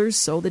shareholders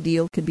so the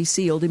deal can be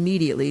sealed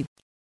immediately,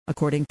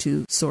 according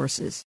to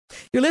sources.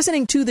 You're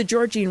listening to The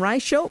Georgene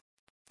Rice Show.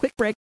 Quick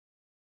break.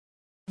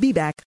 Be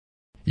back.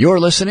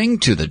 You're listening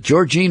to The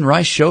Georgene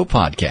Rice Show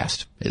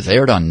podcast. It's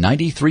aired on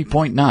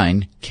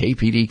 93.9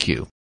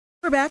 KPDQ.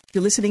 We're back.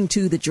 You're listening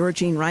to The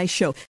Georgene Rice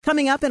Show.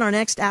 Coming up in our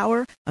next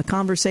hour, a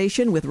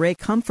conversation with Ray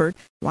Comfort.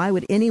 Why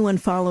would anyone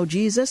follow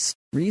Jesus?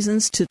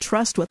 Reasons to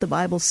trust what the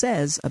Bible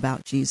says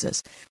about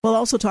Jesus. We'll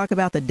also talk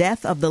about the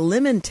death of the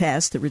Lemon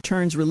Test that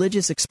returns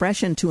religious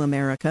expression to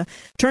America,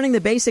 turning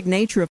the basic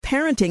nature of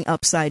parenting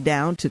upside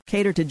down to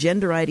cater to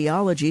gender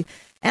ideology.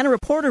 And a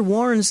reporter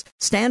warns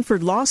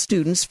Stanford law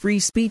students free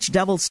speech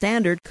double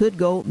standard could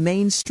go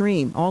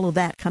mainstream. All of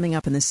that coming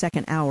up in the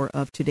second hour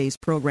of today's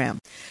program.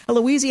 A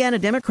Louisiana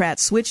Democrat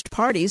switched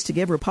parties to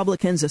give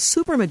Republicans a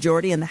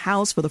supermajority in the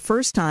House for the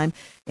first time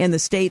in the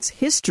state's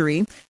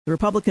history. The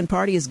Republican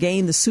Party has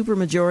gained the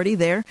supermajority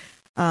there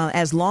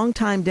as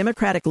longtime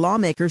Democratic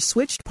lawmakers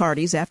switched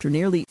parties after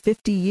nearly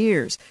 50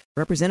 years.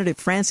 Representative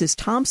Francis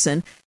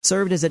Thompson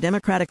served as a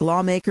Democratic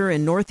lawmaker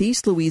in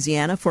Northeast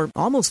Louisiana for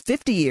almost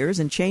 50 years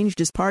and changed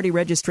his party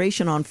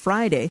registration on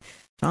Friday.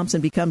 Thompson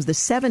becomes the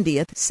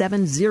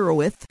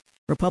 70th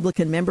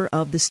Republican member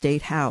of the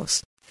state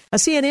House. A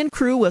CNN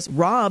crew was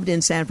robbed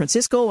in San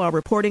Francisco while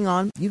reporting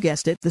on, you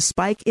guessed it, the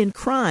spike in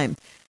crime.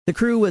 The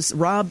crew was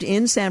robbed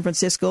in San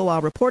Francisco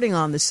while reporting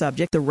on the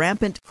subject, the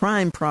rampant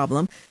crime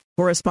problem.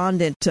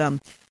 Correspondent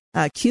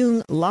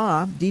Kyung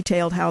La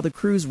detailed how the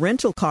crew's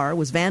rental car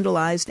was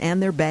vandalized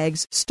and their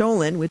bags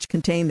stolen, which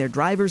contained their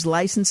driver's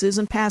licenses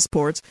and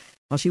passports,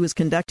 while she was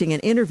conducting an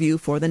interview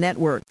for the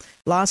network.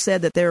 La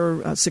said that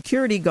their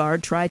security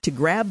guard tried to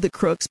grab the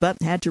crooks,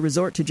 but had to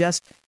resort to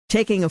just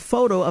taking a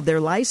photo of their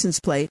license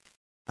plate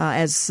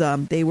as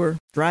they were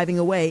driving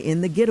away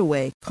in the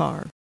getaway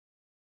car.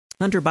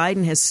 Hunter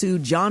Biden has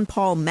sued John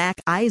Paul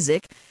Mac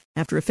Isaac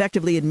after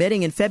effectively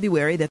admitting in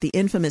February that the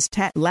infamous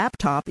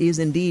laptop is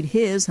indeed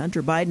his.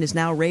 Hunter Biden has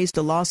now raised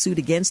a lawsuit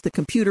against the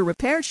computer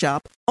repair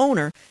shop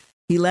owner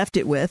he left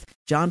it with,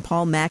 John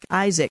Paul Mac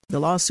Isaac. The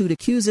lawsuit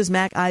accuses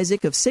Mac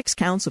Isaac of 6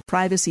 counts of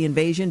privacy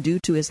invasion due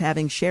to his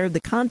having shared the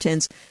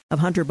contents of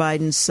Hunter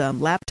Biden's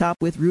laptop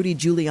with Rudy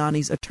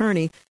Giuliani's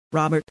attorney,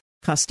 Robert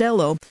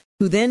Costello,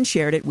 who then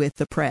shared it with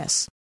the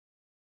press.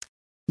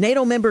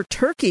 NATO member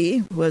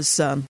Turkey was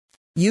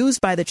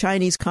used by the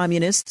Chinese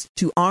communists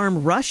to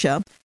arm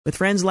Russia. With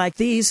friends like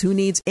these, who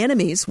needs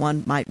enemies,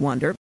 one might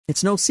wonder.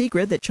 It's no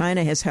secret that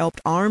China has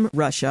helped arm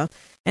Russia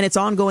and its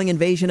ongoing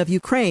invasion of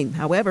Ukraine.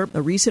 However,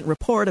 a recent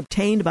report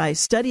obtained by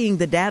studying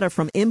the data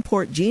from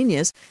Import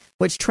Genius,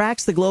 which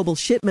tracks the global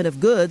shipment of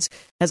goods,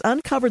 has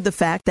uncovered the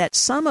fact that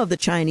some of the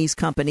Chinese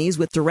companies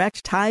with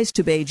direct ties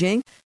to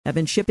Beijing have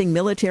been shipping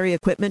military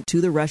equipment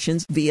to the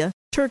Russians via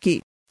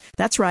Turkey.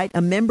 That's right,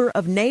 a member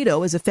of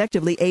NATO is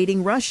effectively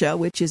aiding Russia,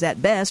 which is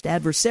at best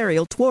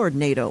adversarial toward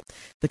NATO.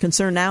 The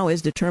concern now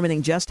is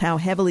determining just how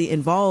heavily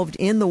involved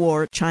in the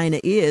war China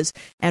is,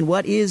 and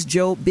what is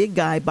Joe Big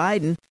Guy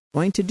Biden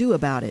going to do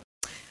about it.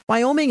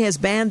 Wyoming has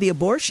banned the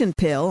abortion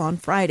pill on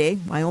Friday.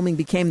 Wyoming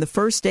became the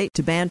first state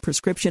to ban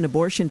prescription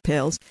abortion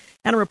pills,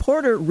 and a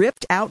reporter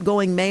ripped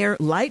outgoing Mayor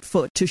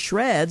Lightfoot to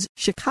shreds,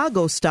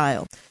 Chicago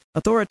style.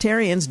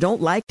 Authoritarians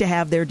don't like to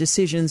have their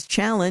decisions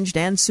challenged,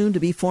 and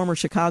soon-to-be former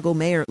Chicago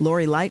Mayor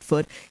Lori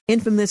Lightfoot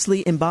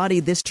infamously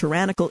embodied this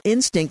tyrannical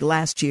instinct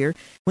last year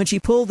when she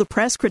pulled the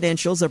press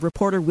credentials of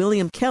reporter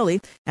William Kelly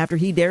after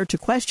he dared to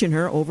question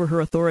her over her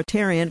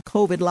authoritarian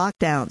COVID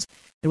lockdowns.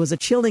 It was a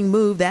chilling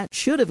move that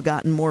should have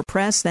gotten more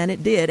press than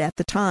it did at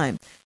the time.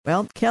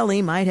 Well,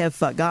 Kelly might have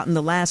gotten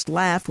the last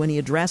laugh when he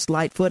addressed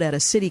Lightfoot at a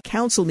city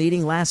council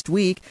meeting last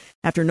week.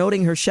 After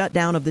noting her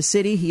shutdown of the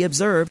city, he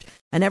observed,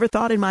 "I never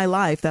thought in my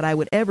life that I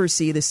would ever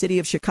see the city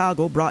of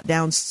Chicago brought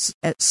down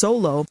so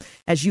low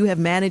as you have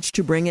managed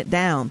to bring it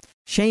down.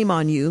 Shame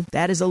on you.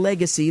 That is a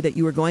legacy that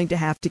you are going to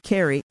have to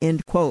carry,"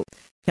 end quote.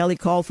 Kelly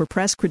called for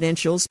press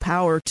credentials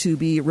power to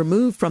be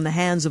removed from the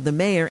hands of the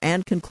mayor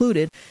and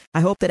concluded,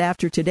 "I hope that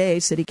after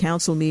today's city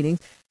council meeting,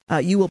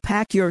 you will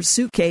pack your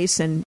suitcase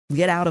and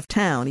get out of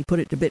town." He put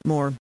it a bit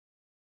more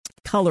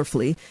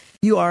colorfully.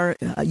 You are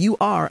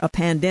a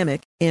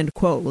pandemic, end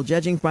quote. Well,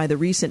 judging by the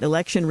recent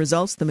election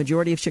results, the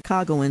majority of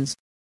Chicagoans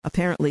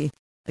apparently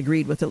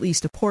agreed with at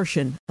least a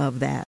portion of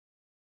that.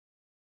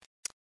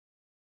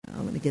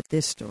 I'm going to get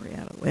this story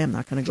out of the way. I'm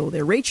not going to go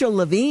there. Rachel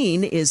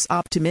Levine is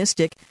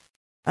optimistic.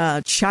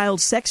 Child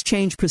sex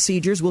change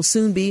procedures will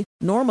soon be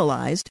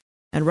normalized,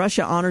 and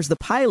Russia honors the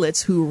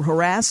pilots who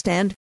harassed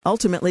and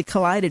ultimately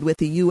collided with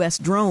the U.S.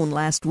 drone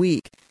last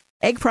week.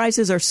 Egg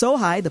prices are so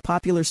high, the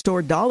popular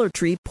store Dollar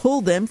Tree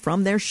pulled them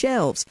from their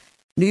shelves.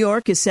 New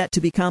York is set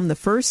to become the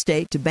first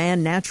state to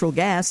ban natural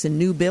gas in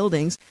new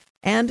buildings,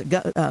 and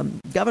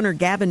Governor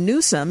Gavin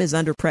Newsom is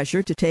under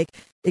pressure to take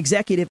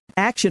executive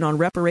action on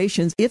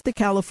reparations if the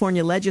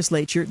California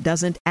legislature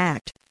doesn't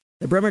act.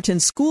 The Bremerton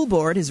School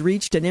Board has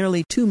reached a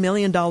nearly $2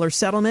 million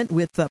settlement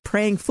with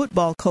praying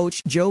football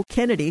coach Joe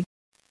Kennedy.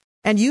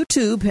 And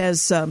YouTube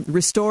has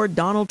restored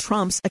Donald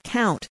Trump's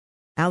account.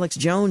 Alex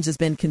Jones has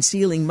been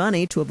concealing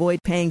money to avoid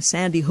paying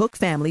Sandy Hook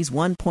families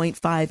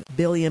 $1.5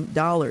 billion.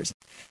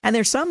 And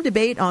there's some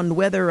debate on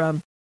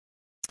whether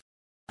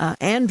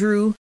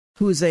Andrew,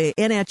 who's a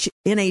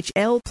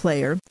NHL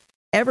player,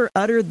 ever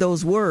uttered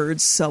those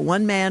words. So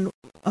one man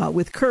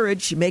with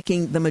courage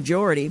making the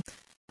majority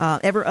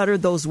ever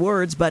uttered those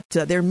words, but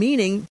their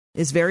meaning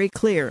is very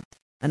clear.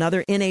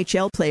 Another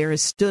NHL player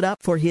has stood up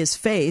for his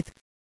faith.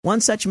 One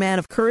such man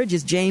of courage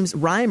is James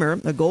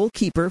Reimer, a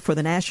goalkeeper for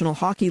the National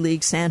Hockey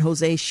League San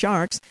Jose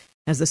Sharks.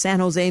 As the San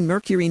Jose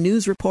Mercury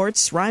News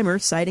reports, Reimer,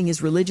 citing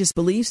his religious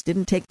beliefs,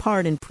 didn't take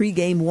part in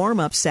pregame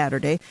warm-ups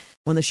Saturday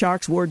when the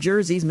Sharks wore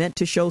jerseys meant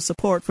to show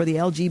support for the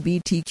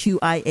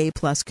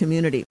LGBTQIA+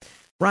 community.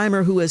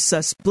 Reimer, who has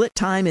split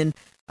time in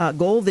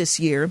goal this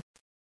year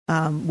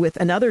with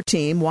another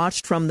team,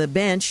 watched from the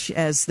bench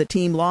as the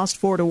team lost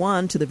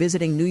 4-1 to the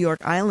visiting New York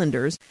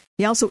Islanders.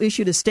 He also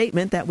issued a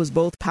statement that was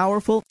both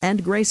powerful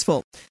and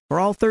graceful.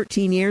 For all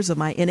 13 years of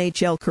my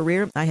NHL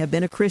career, I have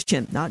been a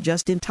Christian, not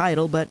just in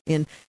title, but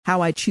in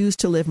how I choose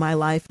to live my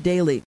life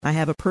daily. I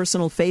have a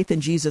personal faith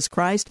in Jesus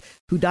Christ,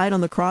 who died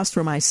on the cross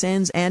for my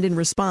sins and in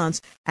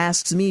response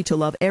asks me to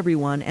love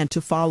everyone and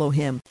to follow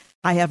him.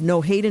 I have no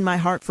hate in my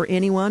heart for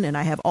anyone, and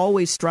I have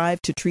always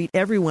strived to treat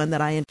everyone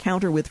that I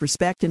encounter with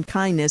respect and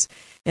kindness.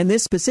 In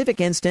this specific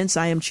instance,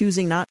 I am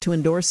choosing not to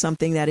endorse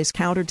something that is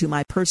counter to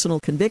my personal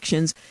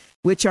convictions,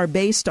 which are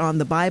based on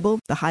the Bible,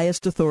 the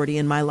highest authority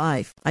in my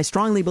life. I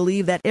strongly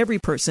believe that every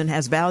person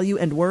has value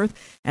and worth,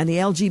 and the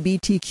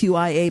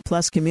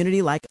LGBTQIA+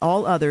 community, like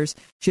all others,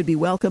 should be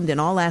welcomed in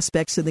all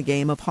aspects of the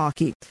game of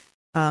hockey.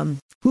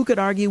 Who could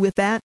argue with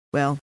that?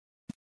 Well,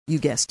 you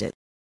guessed it.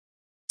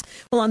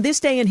 Well, on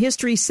this day in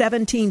history,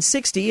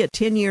 1760, a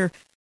 10-year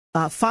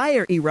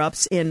fire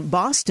erupts in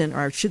Boston, or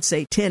I should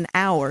say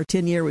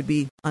 10-year would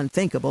be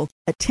unthinkable.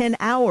 A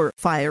 10-hour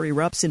fire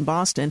erupts in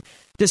Boston,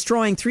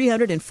 destroying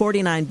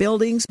 349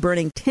 buildings,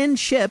 burning 10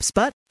 ships,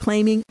 but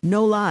claiming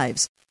no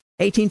lives.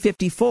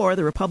 1854,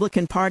 the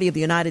Republican Party of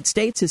the United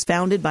States is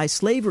founded by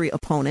slavery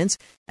opponents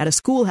at a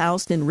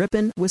schoolhouse in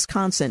Ripon,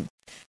 Wisconsin.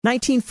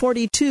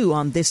 1942,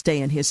 on this day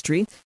in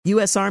history,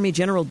 U.S. Army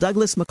General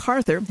Douglas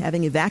MacArthur,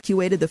 having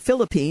evacuated the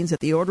Philippines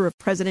at the order of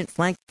President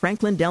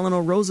Franklin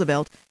Delano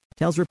Roosevelt,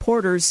 tells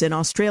reporters in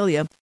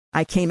Australia,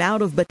 "I came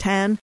out of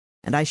Bataan,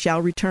 and I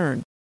shall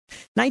return."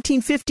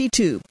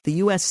 1952, the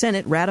U.S.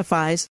 Senate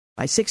ratifies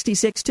by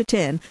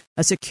 66-10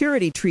 a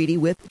security treaty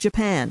with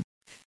Japan.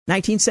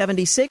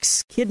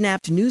 1976,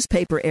 kidnapped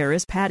newspaper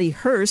heiress Patty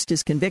Hearst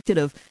is convicted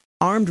of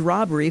armed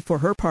robbery for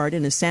her part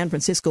in a San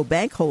Francisco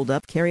bank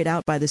holdup carried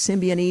out by the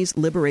Symbionese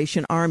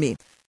Liberation Army.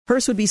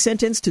 Hearst would be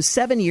sentenced to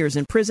 7 years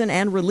in prison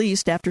and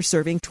released after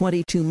serving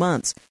 22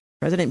 months.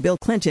 President Bill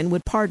Clinton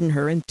would pardon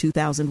her in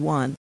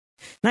 2001.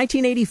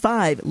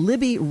 1985,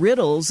 Libby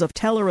Riddles of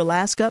Teller,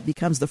 Alaska,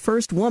 becomes the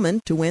first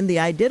woman to win the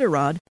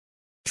Iditarod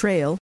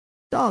Trail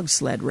dog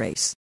sled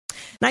race.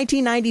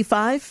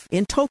 1995,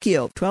 in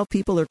Tokyo, 12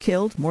 people are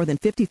killed, more than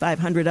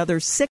 5,500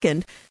 others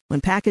sickened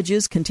when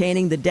packages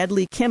containing the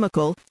deadly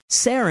chemical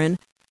sarin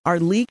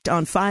are leaked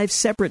on 5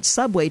 separate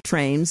subway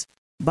trains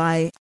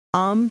by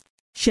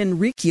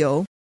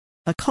Shinrikyo,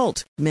 a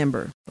cult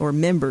member, or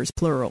members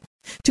plural.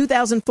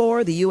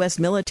 2004, the U.S.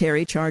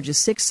 military charges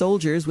 6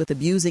 soldiers with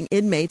abusing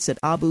inmates at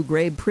Abu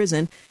Ghraib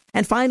prison.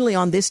 And finally,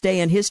 on this day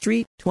in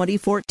history,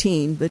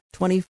 2014, the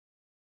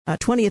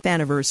 20th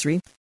anniversary,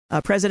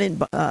 President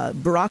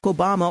Barack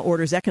Obama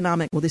orders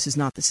this is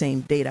not the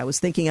same date I was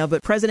thinking of,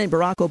 but President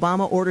Barack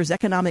Obama orders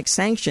economic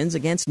sanctions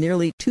against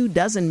nearly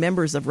 24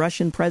 members of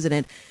Russian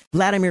President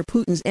Vladimir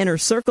Putin's inner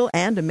circle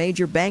and a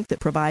major bank that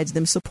provides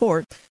them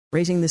support,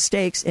 raising the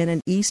stakes in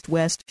an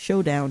East-West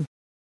showdown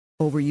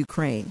over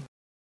Ukraine.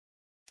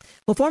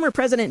 Well, former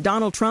President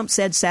Donald Trump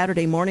said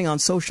Saturday morning on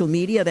social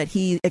media that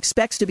he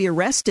expects to be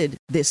arrested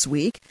this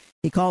week.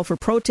 He called for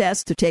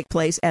protests to take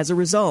place as a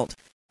result.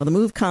 Well, the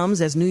move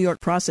comes as New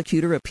York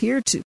prosecutors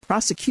appear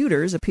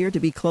to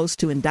be close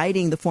to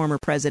indicting the former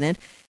president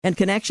in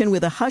connection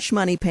with a hush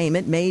money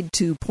payment made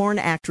to porn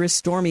actress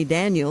Stormy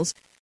Daniels.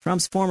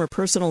 Trump's former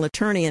personal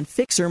attorney and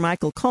fixer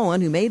Michael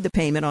Cohen, who made the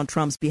payment on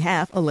Trump's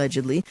behalf,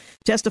 allegedly,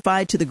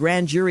 testified to the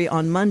grand jury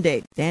on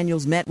Monday.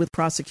 Daniels met with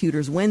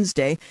prosecutors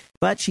Wednesday,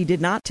 but she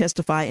did not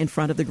testify in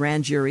front of the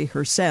grand jury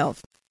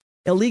herself.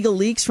 Illegal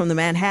leaks from the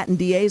Manhattan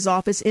DA's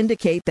office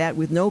indicate that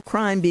with no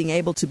crime being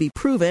able to be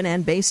proven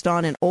and based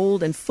on an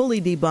old and fully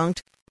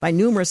debunked by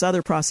numerous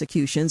other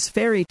prosecutions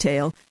fairy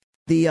tale,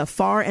 the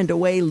far and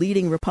away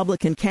leading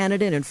Republican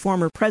candidate and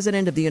former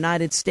president of the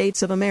United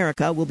States of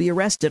America will be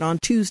arrested on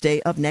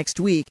Tuesday of next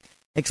week,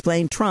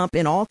 explained Trump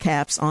in all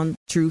caps on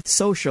Truth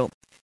Social,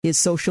 his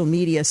social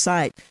media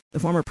site. The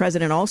former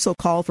president also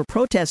called for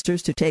protests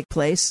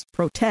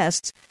to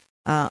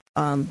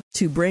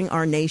bring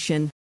our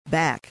nation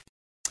back.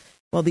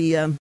 Well,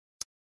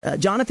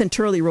 Jonathan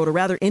Turley wrote a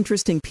rather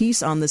interesting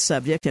piece on this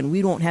subject, and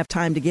we won't have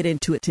time to get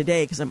into it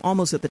today because I'm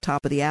almost at the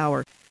top of the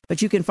hour.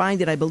 But you can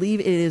find it. I believe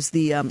it is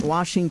the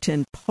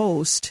Washington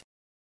Post.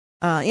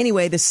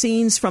 Anyway, the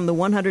scenes from the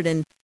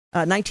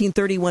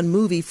 1931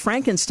 movie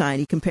Frankenstein,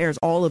 he compares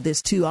all of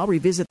this to. I'll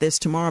revisit this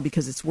tomorrow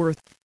because it's worth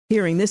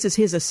hearing. This is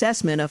his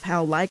assessment of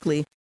how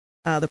likely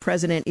the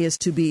president is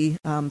to be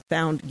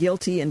found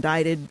guilty,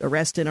 indicted,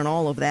 arrested, and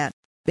all of that,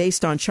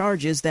 based on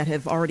charges that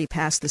have already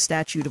passed the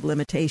statute of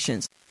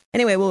limitations.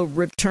 Anyway, we'll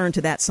return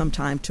to that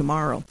sometime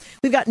tomorrow.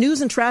 We've got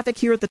news and traffic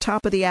here at the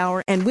top of the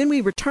hour. And when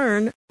we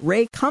return,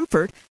 Ray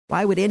Comfort,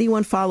 why would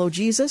anyone follow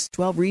Jesus?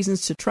 12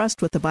 reasons to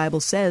trust what the Bible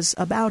says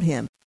about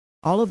him.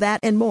 All of that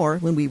and more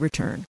when we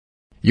return.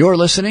 You're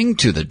listening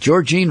to the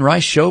Georgene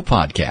Rice Show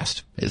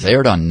podcast. It's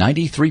aired on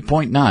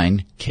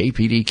 93.9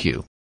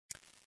 KPDQ.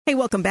 Hey,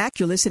 welcome back.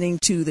 You're listening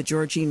to the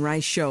Georgene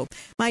Rice Show.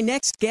 My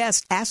next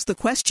guest asked the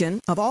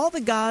question, of all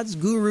the gods,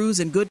 gurus,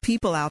 and good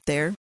people out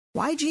there,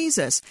 why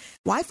Jesus?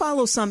 Why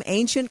follow some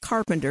ancient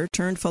carpenter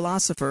turned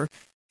philosopher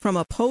from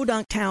a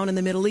podunk town in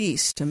the Middle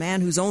East, a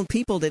man whose own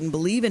people didn't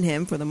believe in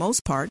him for the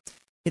most part?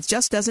 It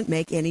just doesn't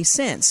make any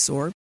sense,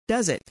 or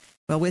does it?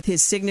 Well, with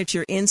his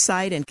signature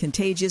insight and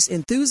contagious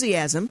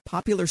enthusiasm,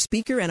 popular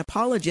speaker and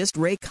apologist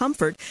Ray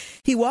Comfort,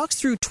 he walks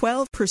through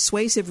 12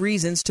 persuasive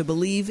reasons to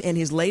believe in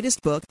his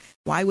latest book,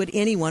 Why Would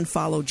Anyone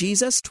Follow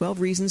Jesus?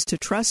 12 Reasons to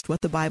Trust What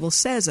the Bible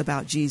Says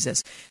About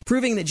Jesus,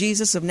 proving that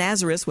Jesus of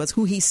Nazareth was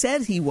who he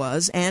said he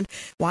was and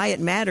why it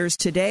matters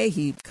today.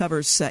 He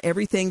covers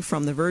everything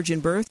from the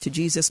virgin birth to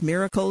Jesus'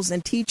 miracles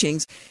and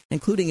teachings,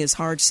 including his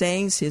hard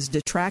sayings, his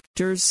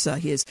detractors,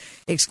 his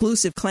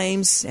exclusive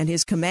claims, and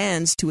his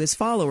commands to his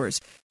followers.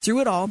 Through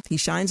it all, he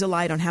shines a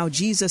light on how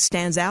Jesus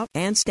stands out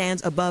and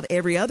stands above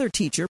every other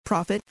teacher,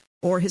 prophet,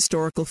 or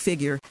historical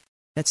figure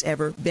that's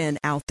ever been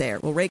out there.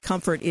 Well, Ray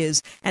Comfort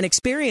is an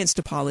experienced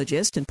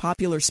apologist and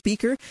popular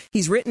speaker.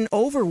 He's written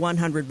over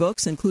 100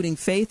 books, including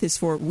Faith is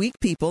for Weak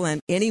People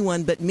and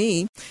Anyone But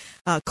Me,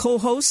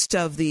 co-host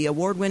of the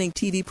award-winning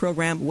TV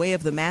program Way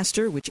of the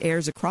Master, which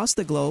airs across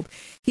the globe.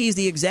 He's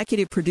the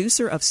executive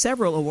producer of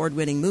several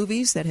award-winning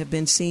movies that have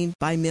been seen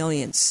by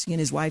millions. He and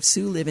his wife,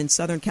 Sue, live in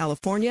Southern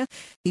California.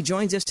 He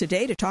joins us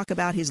today to talk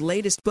about his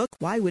latest book,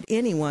 Why Would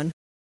Anyone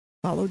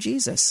Follow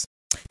Jesus?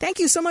 Thank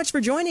you so much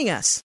for joining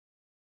us.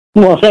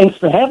 Well, thanks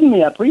for having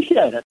me. I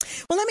appreciate it.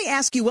 Well, let me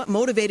ask you what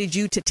motivated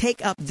you to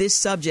take up this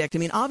subject. I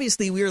mean,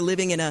 obviously, we are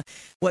living in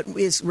what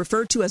is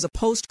referred to as a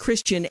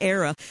post-Christian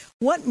era.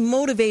 What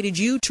motivated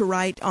you to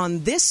write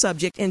on this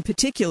subject in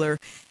particular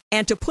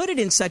and to put it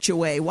in such a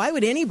way? Why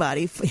would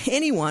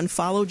anyone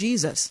follow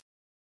Jesus?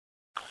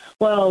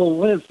 Well,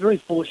 we're very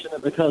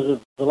fortunate because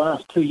of the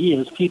last 2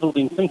 years, people have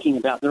been thinking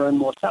about their own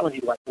mortality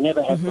like they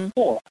never have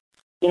before.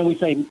 You know, we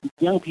say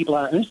young people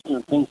aren't interested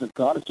in things of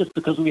God. It's just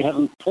because we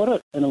haven't put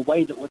it in a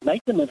way that would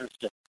make them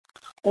interested.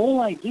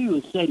 All I do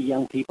is say to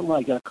young people, when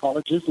I go to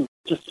colleges, and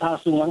just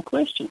ask them one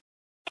question.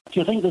 Do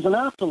you think there's an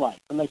afterlife?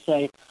 And they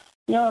say,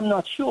 no, I'm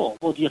not sure.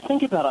 Well, do you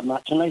think about it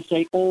much? And they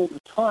say, all the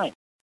time.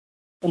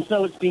 And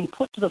so it's been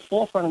put to the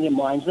forefront of their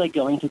minds they're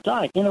going to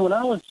die. You know, when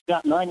I was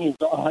about 9 years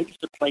old, I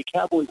used to play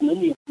cowboys and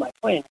Indians with my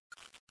friends.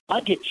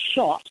 I'd get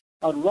shot.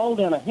 I'd roll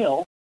down a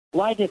hill,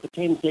 lie there for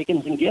 10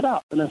 seconds and get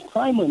up. And as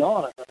time went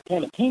on, as I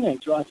became a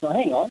teenager, I thought,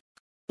 hang on,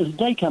 there's a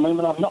day coming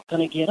when I'm not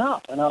going to get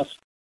up. And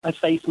I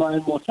faced my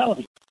own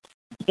mortality.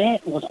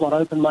 That was what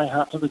opened my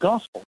heart to the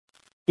gospel.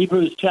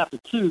 Hebrews chapter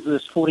 2,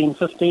 verse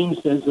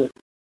 14-15 says that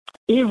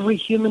every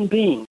human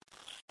being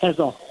has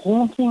a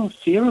haunting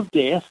fear of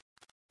death,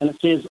 and it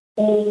says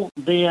all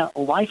their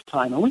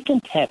lifetime. And we can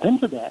tap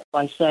into that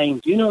by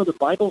saying, do you know the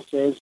Bible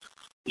says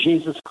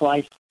Jesus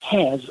Christ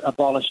has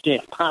abolished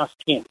death, past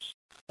tense,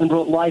 and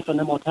brought life and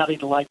immortality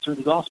to life through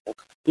the gospel?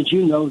 Did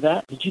you know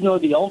that? Did you know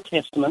the Old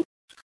Testament,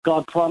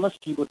 God promised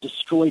he would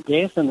destroy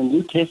death, and the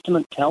New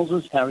Testament tells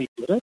us how he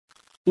did it?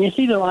 And you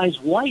see their eyes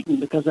widen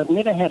because they've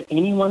never had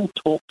anyone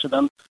talk to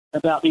them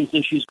about these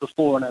issues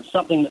before, and it's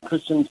something that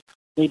Christians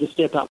need to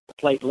step up to the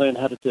plate and learn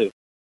how to do.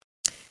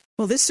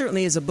 Well, this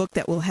certainly is a book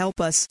that will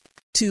help us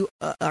to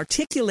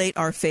articulate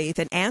our faith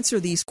and answer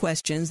these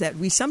questions that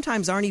we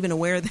sometimes aren't even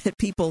aware that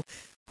people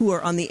who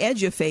are on the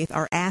edge of faith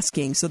are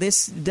asking. So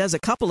this does a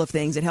couple of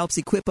things. It helps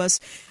equip us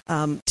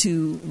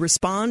to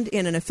respond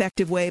in an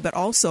effective way, but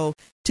also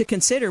to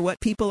consider what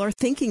people are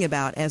thinking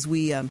about as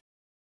we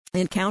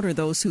encounter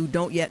those who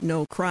don't yet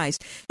know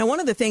Christ. Now, one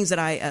of the things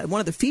that one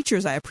of the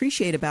features I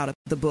appreciate about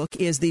the book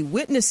is the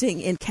witnessing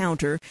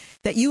encounter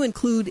that you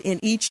include in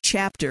each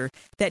chapter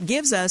that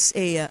gives us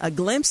a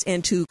glimpse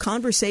into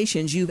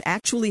conversations you've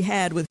actually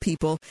had with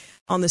people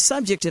on the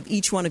subject of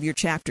each one of your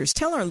chapters.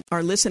 Tell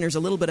our listeners a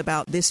little bit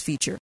about this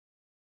feature.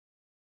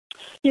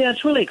 Yeah,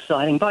 it's really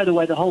exciting. By the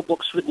way, the whole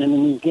book's written in a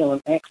New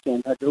Zealand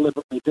accent. I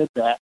deliberately did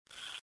that.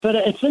 But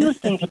it's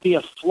interesting to be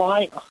a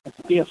fly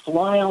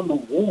on the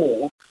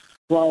wall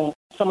while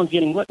someone's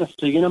getting witness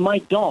to. You know, my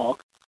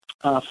dog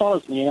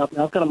follows me. I've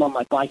got him on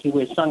my bike. He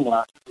wears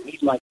sunglasses.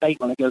 He's my bait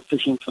when I go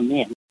fishing for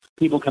men.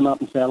 People come up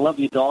and say, I love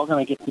your dog, and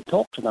I get to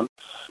talk to them.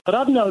 But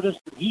I've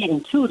noticed that he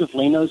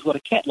intuitively knows what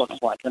a cat looks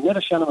like. I've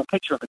never shown him a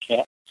picture of a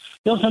cat.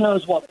 He also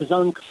knows what his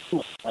own kind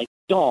looks like,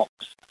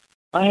 dogs.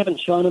 I haven't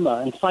shown him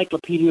an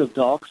encyclopedia of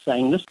dogs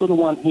saying, this little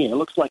one here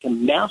looks like a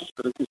mouse,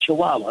 but it's a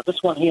Chihuahua.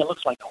 This one here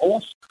looks like a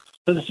horse,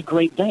 but it's a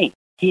Great Dane.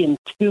 He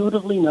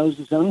intuitively knows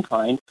his own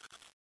kind.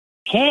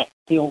 Cat,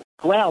 he'll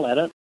growl at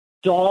it.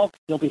 Dog,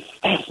 he'll be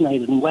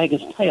fascinated and wag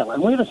his tail.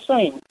 And we're the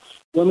same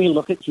when we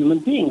look at human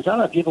beings. I don't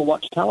know if you ever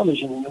watch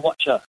television and you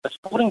watch a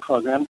sporting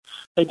program.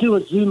 They do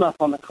a zoom up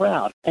on the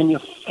crowd, and you're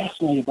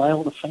fascinated by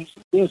all the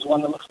faces. There's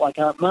one that looks like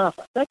Aunt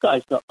Martha. That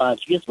guy's got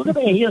large ears. Look at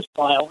their ears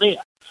pile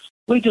there.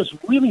 We're just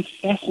really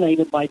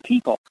fascinated by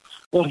people.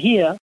 Well,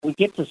 here we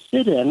get to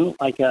sit in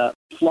like a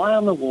fly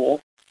on the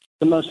wall,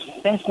 the most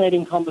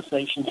fascinating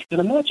conversations you can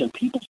imagine.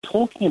 People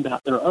talking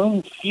about their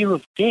own fear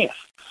of death.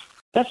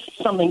 That's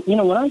something, you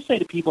know, when I say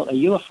to people, are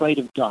you afraid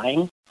of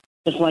dying?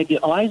 It's like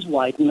their eyes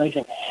widen and they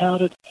think, how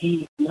did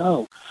he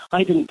know?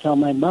 I didn't tell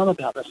my mom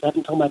about this. I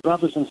haven't told my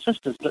brothers and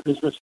sisters, but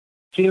there's this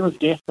fear of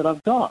death that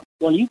I've got.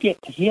 Well, you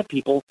get to hear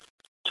people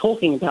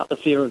talking about the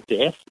fear of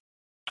death.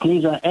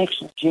 These are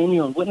actual,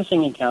 genuine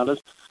witnessing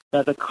encounters.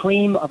 They're the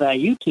cream of our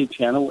YouTube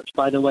channel, which,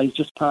 by the way, has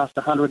just passed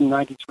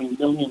 193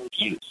 million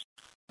views.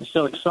 I'm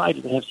so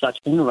excited to have such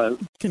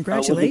inroad.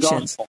 Congratulations. With the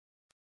gospel.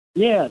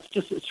 Yeah,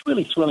 it's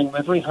really thrilling.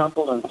 We're very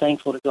humble and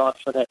thankful to God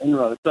for that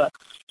inroad. But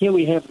here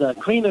we have the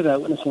cream of our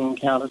witnessing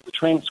encounters, the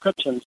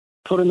transcriptions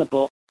put in the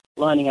book,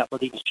 lining up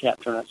with each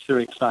chapter, and it's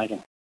very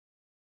exciting.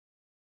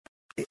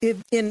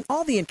 In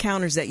all the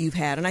encounters that you've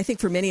had, and I think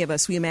for many of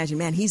us, we imagine,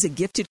 man, he's a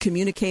gifted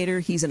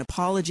communicator. He's an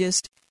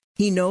apologist.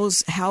 He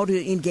knows how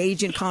to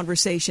engage in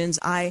conversations.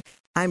 I'm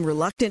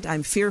reluctant.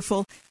 I'm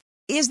fearful.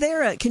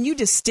 Can you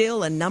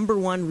distill a number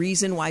one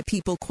reason why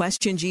people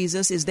question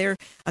Jesus? Is there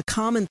a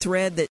common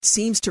thread that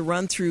seems to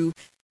run through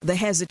the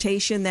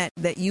hesitation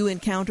that you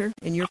encounter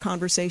in your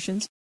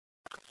conversations?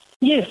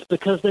 Yes,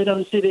 because they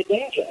don't see their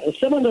danger. If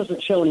someone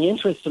doesn't show any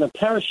interest in a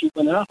parachute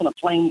when they're up on a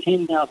plane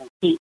 10,000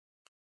 feet,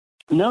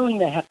 knowing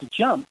they have to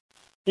jump,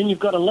 then you've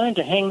got to learn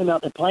to hang them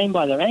out the plane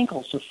by their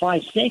ankles for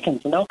 5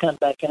 seconds, and they'll come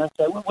back in and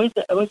say, well, where's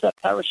that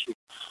parachute?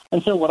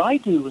 And so what I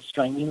do with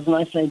strangers, and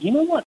I say, do you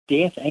know what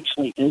death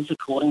actually is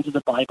according to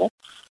the Bible?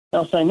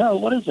 They'll say, no,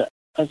 what is it?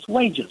 It's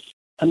wages.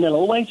 And they'll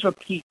always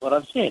repeat what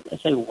I've said. I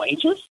say,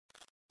 wages?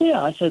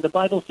 Yeah, I say, the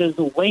Bible says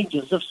the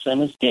wages of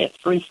sin is death.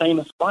 Very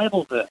famous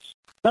Bible verse.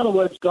 In other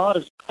words, God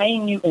is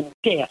paying you in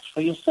death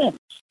for your sins.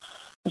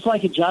 It's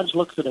like a judge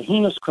looks at a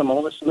heinous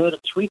criminal that's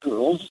murdered 3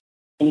 girls,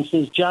 and he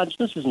says, Judge,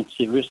 this isn't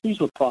serious. These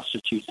were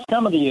prostitutes.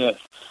 Scum of the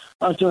earth.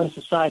 I was doing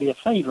society a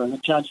favor, and the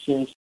judge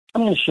says,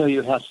 I'm going to show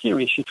you how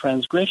serious your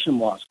transgression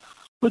was.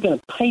 We're going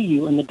to pay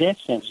you in the death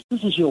sentence.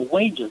 This is your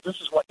wages.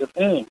 This is what you've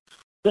earned.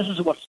 This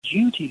is what's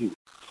due to you.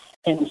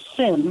 And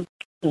sin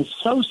is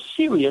so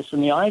serious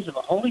in the eyes of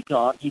a holy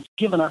God, he's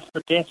given us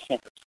the death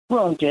sentence. We're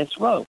on death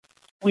row.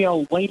 We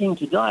are waiting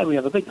to die. We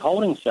have a big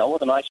holding cell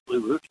with a nice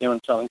blue roof here in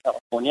Southern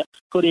California,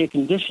 good air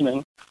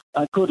conditioning,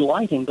 good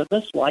lighting, but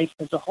this life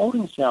is a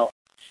holding cell.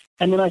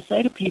 And then I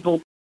say to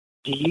people,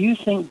 do you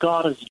think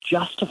God is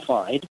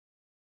justified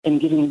in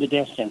giving you the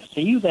death sentence?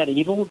 Are you that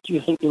evil? Do you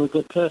think you're a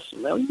good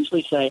person? They'll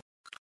usually say,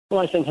 well,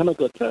 I think I'm a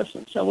good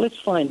person. So let's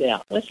find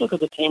out. Let's look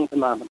at the 10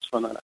 Commandments for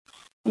a minute.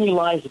 How many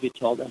lies have you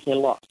told? They say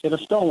lots. Have you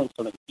stolen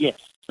something? Yes.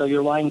 So you're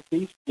a lying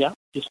thief? Yeah. Do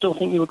you still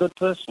think you're a good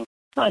person?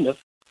 Kind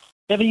of.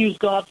 Ever use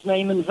God's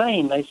name in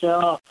vain? They say,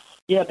 oh,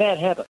 yeah, bad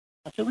habit.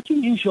 I say, would you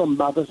use your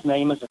mother's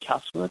name as a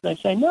cuss word? They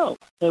say, no.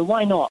 I say,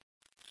 why not?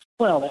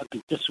 Well, that would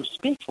be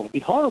disrespectful. It would be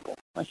horrible.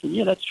 I said,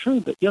 yeah, that's true,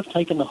 but you've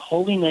taken the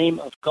holy name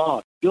of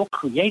God, your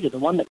creator, the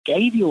one that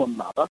gave you a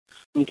mother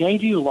and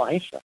gave you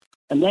life,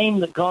 a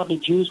name that godly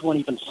Jews won't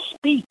even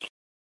speak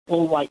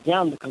or write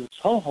down because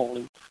it's so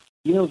holy.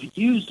 You know, you've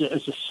used it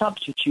as a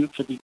substitute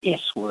for the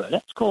S word.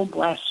 That's called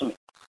blasphemy,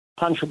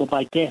 punishable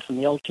by death in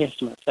the Old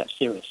Testament. It's that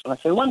serious. And I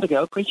say, a wonder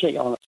go, appreciate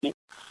your honesty.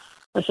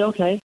 I say,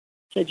 okay.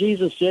 So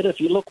Jesus said, if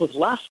you look with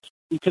lust,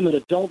 you commit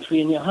adultery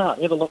in your heart.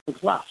 Ever look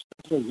with lust?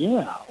 I said,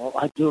 yeah, well,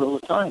 I do it all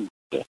the time.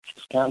 I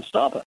just can't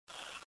stop it.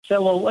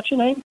 So, well, what's your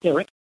name?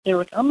 Eric.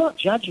 Eric, I'm not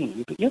judging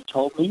you, but you've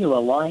told me you're a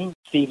lying,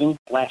 thieving,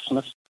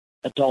 blasphemous,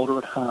 adulterer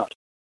at heart.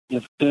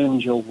 You've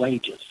earned your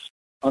wages.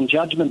 On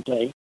Judgment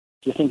Day,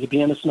 do you think you'd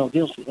be innocent or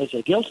guilty? They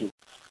say, guilty.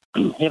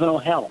 Heaven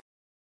or hell?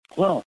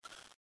 Well,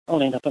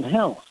 I'll end up in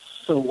hell.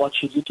 So what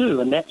should you do?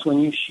 And that's when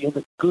you share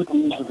the good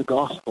news of the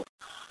gospel.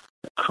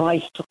 That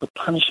Christ took the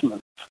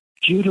punishment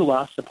due to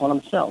us upon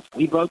himself.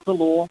 We broke the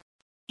law.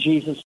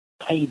 Jesus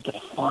paid the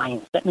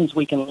fines. That means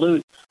we can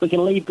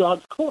leave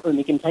God's courtroom.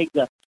 We can take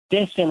the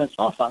death sentence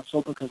off us,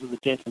 all because of the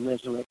death and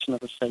resurrection of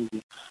the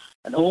Savior.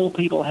 And all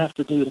people have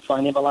to do to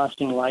find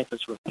everlasting life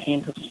is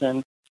repent of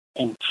sin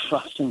and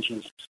trust in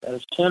Jesus. That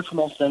is, turn from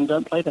all sin,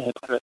 don't play the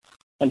hypocrite,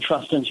 and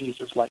trust in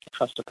Jesus like you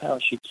trust a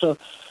parachute. So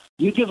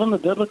you give them the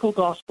biblical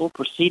gospel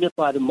preceded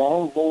by the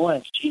moral law,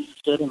 as Jesus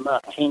did in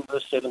Mark 10,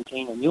 verse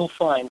 17, and you'll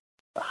find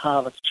the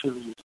harvest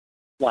truly is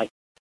white,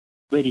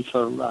 ready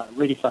for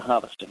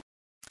harvesting.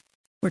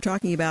 We're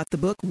talking about the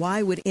book,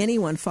 Why Would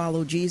Anyone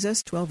Follow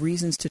Jesus? 12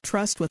 Reasons to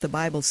Trust What the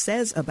Bible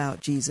Says About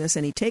Jesus.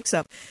 And he takes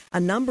up a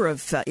number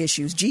of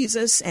issues.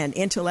 Jesus and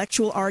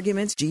intellectual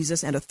arguments,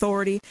 Jesus and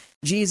authority,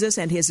 Jesus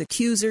and his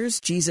accusers,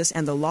 Jesus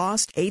and the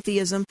lost,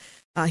 atheism,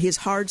 his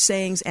hard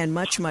sayings, and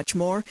much, much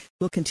more.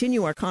 We'll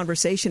continue our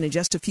conversation in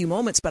just a few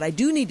moments, but I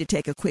do need to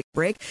take a quick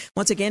break.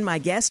 Once again, my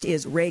guest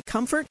is Ray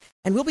Comfort,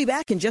 and we'll be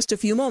back in just a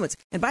few moments.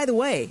 And by the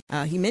way,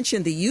 he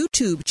mentioned the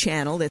YouTube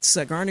channel that's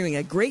garnering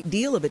a great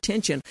deal of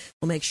attention.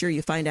 We'll make sure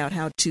you find out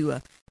how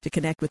to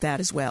connect with that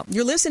as well.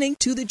 You're listening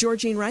to The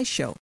Georgene Rice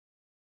Show.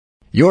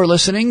 You're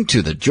listening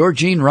to The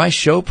Georgene Rice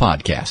Show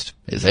podcast.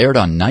 It's aired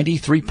on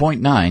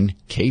 93.9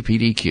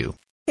 KPDQ.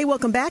 Hey,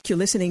 welcome back. You're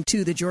listening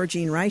to The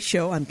Georgene Rice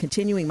Show. I'm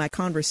continuing my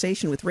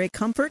conversation with Ray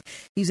Comfort.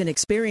 He's an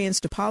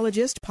experienced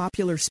apologist,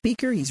 popular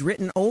speaker. He's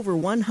written over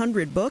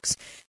 100 books,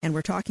 and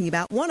we're talking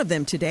about one of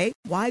them today.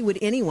 Why would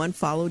anyone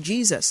follow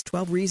Jesus?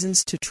 12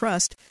 Reasons to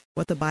Trust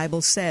What the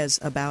Bible Says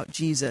About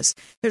Jesus.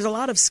 There's a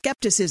lot of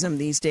skepticism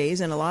these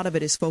days, and a lot of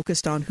it is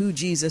focused on who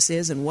Jesus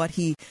is and what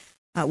he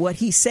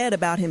said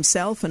about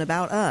himself and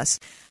about us.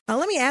 Now,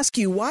 let me ask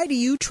you, why do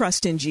you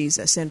trust in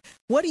Jesus? And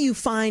what do you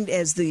find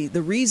as the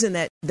reason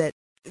that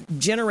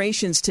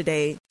generations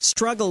today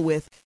struggle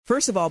with,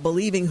 first of all,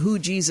 believing who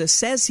Jesus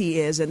says he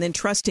is, and then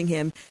trusting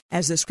him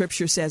as the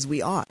Scripture says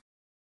we ought?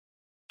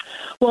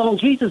 Well,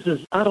 Jesus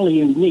is utterly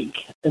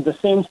unique in the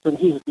sense that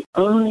he is the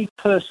only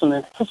person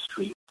in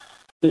history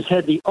who's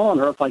had the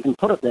honor, if I can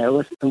put it there,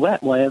 in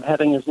that way, of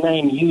having his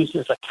name used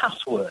as a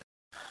cuss word.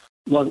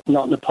 Well,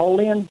 not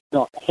Napoleon,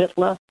 not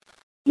Hitler,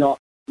 not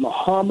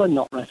Muhammad,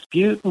 not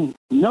Rasputin,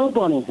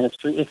 nobody in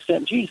history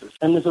except Jesus.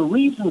 And there's a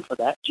reason for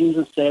that.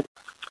 Jesus said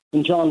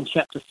in John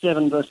chapter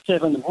 7, verse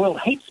 7, the world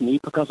hates me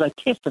because I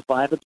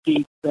testify that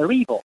they're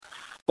evil.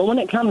 But when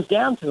it comes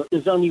down to it,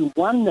 there's only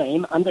one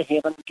name under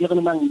heaven given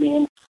among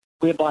men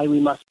whereby we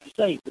must be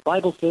saved. The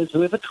Bible says,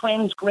 whoever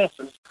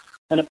transgresses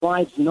and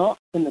abides not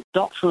in the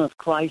doctrine of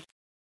Christ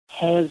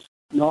has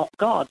not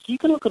God. So you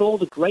can look at all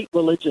the great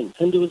religions,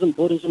 Hinduism,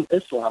 Buddhism,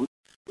 Islam,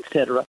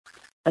 etc.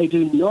 They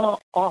do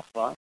not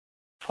offer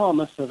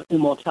promise of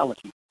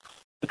immortality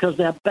because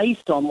they're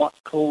based on what's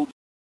called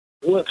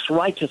works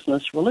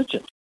righteousness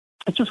religion.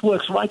 It's just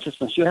works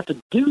righteousness. You have to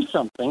do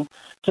something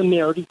to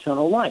merit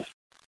eternal life.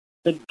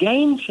 The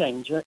game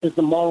changer is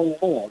the moral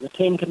law, the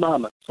Ten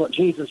Commandments, what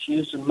Jesus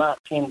used in Mark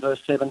 10,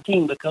 verse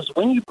 17, because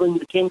when you bring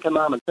the Ten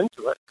Commandments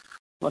into it,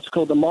 what's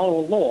called the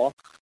moral law,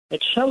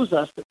 it shows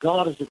us that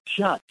God is a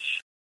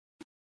judge.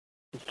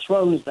 His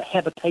throne is the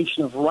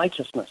habitation of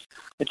righteousness.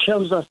 It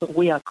shows us that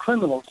we are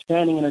criminals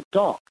standing in a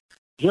dock,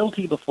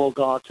 guilty before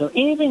God. So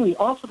anything we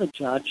offer the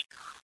judge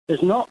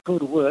is not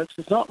good works,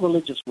 it's not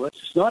religious works,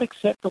 it's not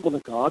acceptable to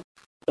God.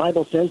 The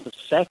Bible says the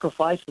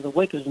sacrifice of the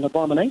wicked is an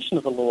abomination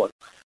of the Lord.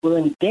 We're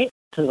in debt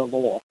to the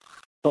law.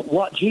 But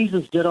what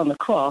Jesus did on the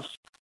cross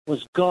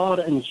was God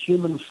in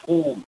human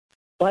form.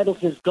 The Bible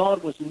says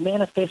God was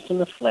manifest in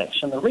the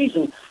flesh. And the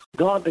reason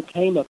God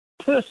became a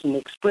person, the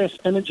express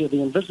image of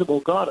the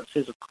invisible God, it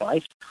says of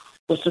Christ,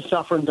 was to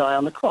suffer and die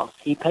on the cross.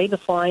 He paid the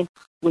fine,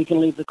 we can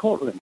leave the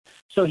courtroom.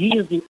 So he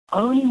is the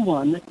only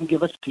one that can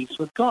give us peace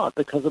with God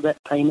because of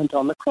that payment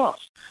on the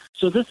cross.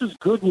 So this is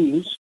good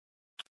news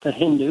for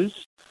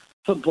Hindus,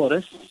 for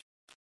Buddhists,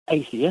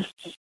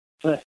 atheists,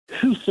 for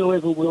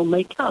whosoever will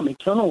may come.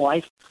 Eternal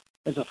life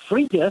is a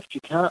free gift.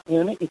 You can't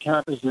earn it. You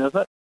can't deserve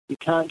it. You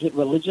can't get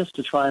religious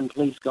to try and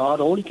please God.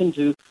 All you can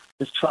do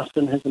is trust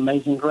in his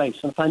amazing grace.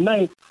 And if I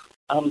may,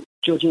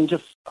 Georgine,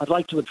 I'd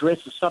like to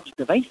address the subject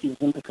of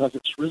atheism because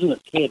it's risen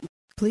its head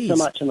so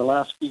much in the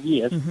last few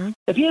years. Mm-hmm.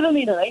 If you ever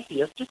meet an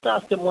atheist, just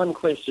ask him one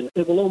question.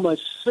 It will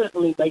almost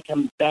certainly make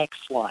him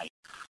backslide.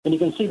 And you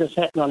can see this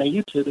happen on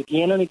YouTube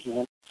again and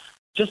again.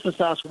 Just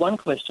ask one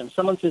question.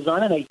 Someone says,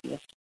 I'm an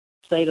atheist.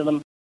 Say to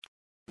them,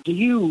 do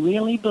you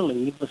really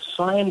believe the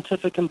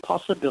scientific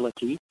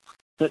impossibility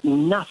that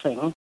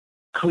nothing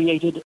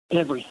created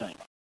everything?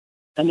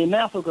 And their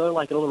mouth will go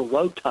like a little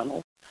road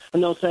tunnel,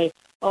 and they'll say,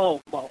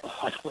 oh, well,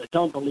 I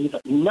don't believe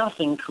that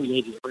nothing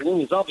created everything.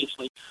 There's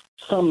obviously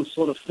some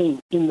sort of thing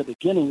in the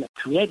beginning that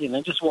created it, and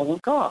it just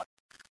wasn't God.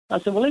 I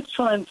said, well, let's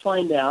try and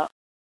find out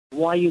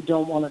why you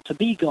don't want it to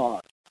be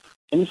God.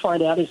 And you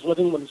find out he's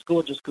living with his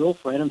gorgeous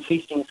girlfriend and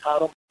feasting his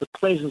heart on the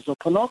pleasures of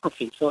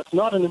pornography. So it's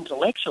not an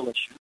intellectual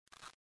issue.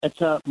 It's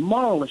a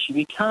moral issue.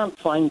 You can't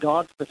find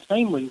God for the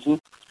same reason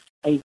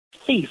a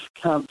thief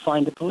can't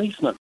find a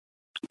policeman.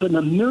 But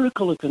the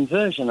miracle of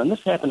conversion, and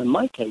this happened in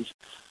my case,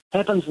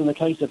 happens in the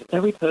case of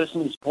every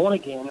person who's born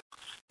again,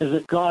 is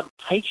that God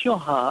takes your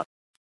heart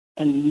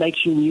and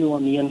makes you new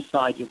on the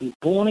inside. You'll be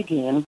born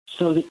again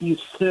so that you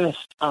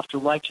thirst after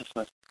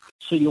righteousness.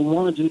 So you'll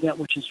want to do that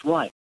which is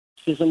right.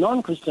 As a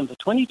non-Christian for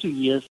 22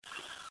 years,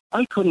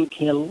 I couldn't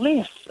care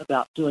less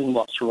about doing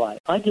what's right.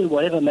 I did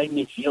whatever made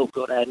me feel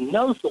good. I had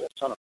no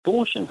thoughts on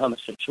abortion,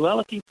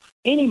 homosexuality,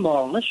 any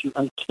moral issue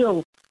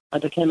until I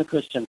became a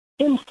Christian.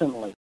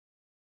 Instantly,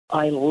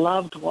 I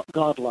loved what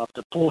God loved.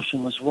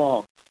 Abortion was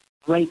wrong.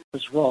 Rape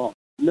was wrong.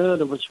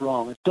 Murder was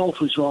wrong.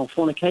 Adultery was wrong.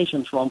 Fornication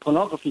was wrong.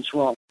 Pornography was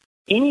wrong.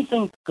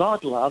 Anything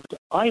God loved,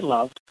 I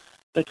loved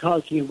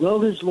because he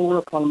wrote his law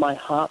upon my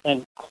heart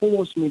and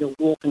caused me to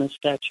walk in his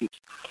statutes.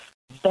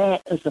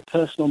 That is a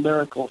personal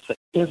miracle for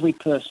every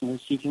person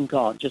who's seeking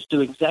God. Just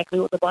do exactly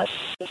what the Bible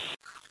says.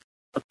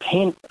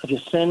 Repent of your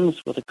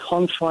sins with a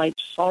contrite,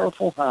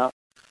 sorrowful heart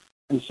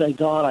and say,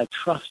 God, I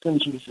trust in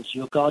Jesus,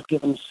 your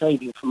God-given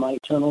Savior for my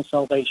eternal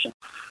salvation.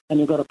 And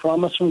you've got a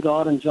promise from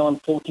God in John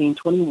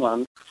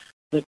 14:21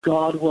 that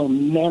God will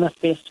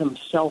manifest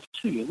himself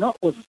to you, not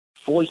with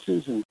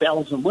voices and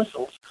bells and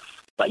whistles,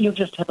 but you'll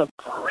just have a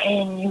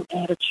brand new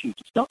attitude.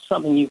 It's not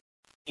something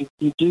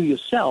you do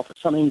yourself.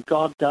 It's something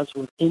God does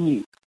within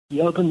you.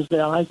 He opens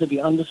the eyes of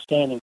your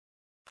understanding.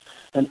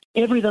 And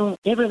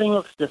everything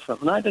looks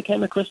different. When I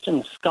became a Christian,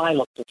 the sky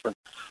looked different.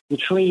 The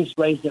trees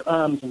raised their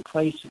arms in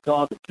praise to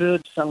God. The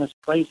birds sung his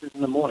praises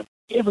in the morning.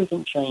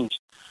 Everything changed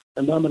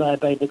the moment I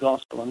obeyed the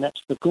gospel. And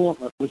that's the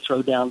gauntlet we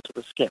throw down to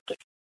the skeptic.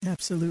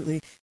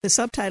 Absolutely. The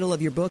subtitle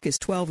of your book is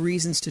 12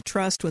 Reasons to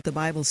Trust What the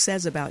Bible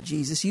Says About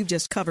Jesus. You've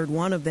just covered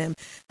one of them.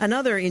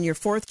 Another in your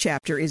fourth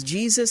chapter is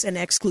Jesus and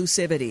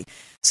exclusivity.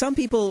 Some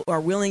people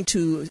are willing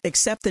to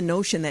accept the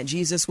notion that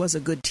Jesus was a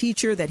good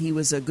teacher, that he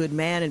was a good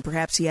man, and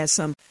perhaps he has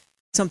some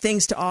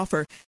things to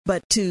offer.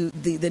 But to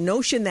the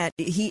notion that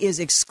he is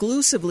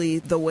exclusively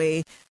the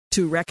way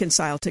to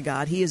reconcile to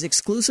God, he is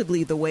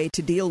exclusively the way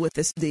to deal with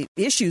the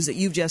issues that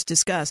you've just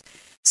discussed,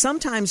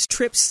 sometimes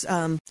trips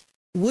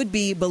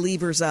would-be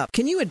believers up.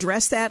 Can you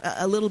address that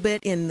a little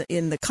bit in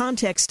the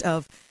context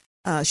of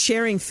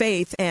sharing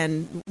faith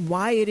and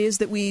why it is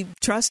that we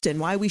trust and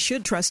why we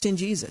should trust in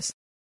Jesus?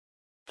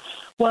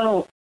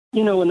 Well,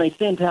 when they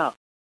sent out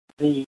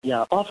the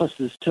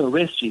officers to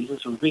arrest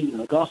Jesus and read in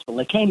the gospel,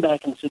 they came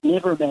back and said,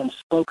 never a man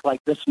spoke like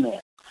this man.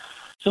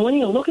 So when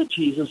you look at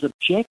Jesus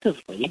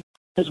objectively,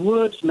 his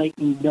words make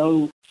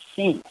no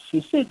sense.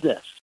 He said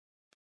this,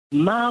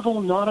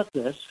 marvel not at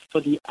this, for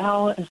the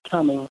hour is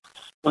coming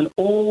when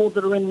all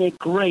that are in their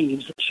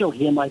graves shall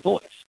hear my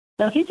voice.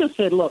 Now, if he just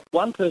said, look,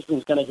 one person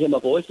is going to hear my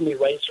voice and be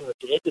raised from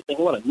the dead, you think,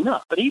 what a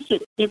nut. But he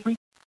said every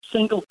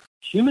single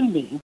human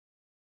being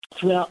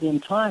throughout the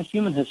entire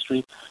human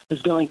history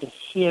is going to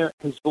hear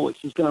his voice.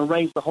 He's going to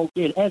raise the whole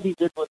dead, as he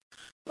did with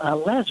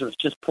Lazarus.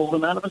 Just pulled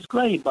him out of his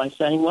grave by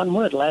saying one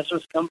word,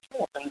 Lazarus, come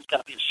forth. And there's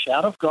going to be a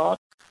shout of God,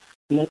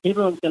 and that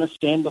everyone's going to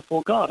stand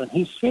before God. And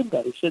he said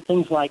that. He said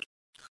things like,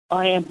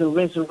 I am the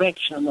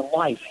resurrection and the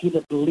life. He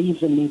that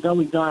believes in me, though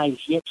he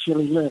dies, yet shall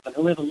he live. And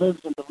whoever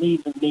lives and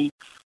believes in me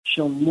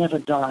shall never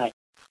die.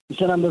 He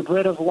said, I'm the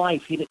bread of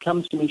life. He that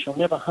comes to me shall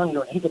never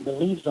hunger. And he that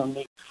believes on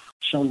me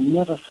shall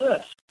never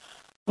thirst.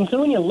 And so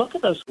when you look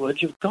at those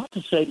words, you've got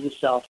to say to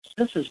yourself,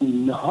 this is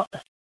not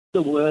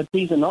the words.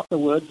 These are not the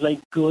words of a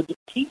good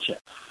teacher.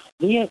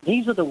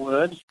 These are the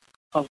words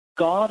of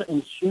God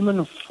in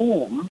human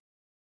form,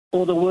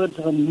 or the words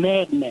of a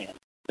madman.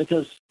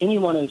 Because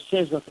anyone who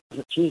says the things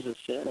that Jesus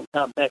said and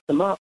can't back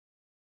them up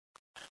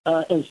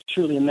is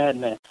truly a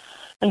madman.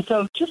 And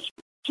so just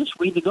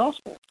read the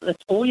Gospel.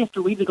 That's all you have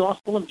to read, the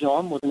Gospel of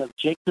John with an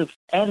objective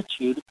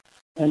attitude,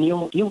 and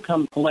you'll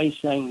come away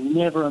saying,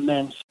 never a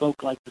man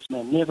spoke like this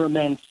man. Never a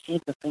man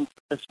said the things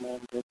that this man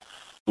did.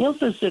 He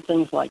also said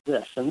things like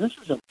this, and this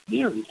is a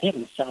very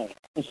heavy saying.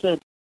 He said,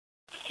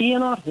 fear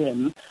not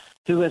him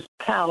who has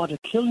power to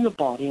kill your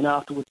body and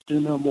afterwards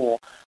do no more,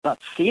 but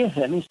fear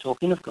him, he's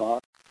talking of God,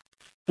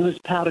 who has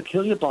power to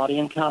kill your body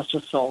and cast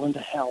your soul into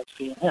hell.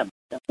 Fear him.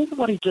 Now think of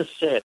what he just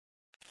said.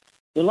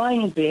 You're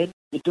lying in bed,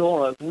 the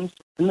door opens,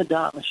 in the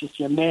darkness you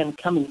see a man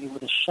coming to you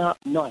with a sharp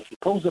knife. He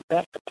pulls it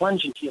back to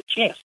plunge into your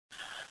chest.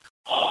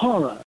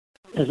 Horror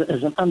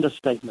is an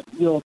understatement.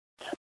 Your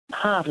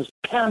heart is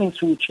pounding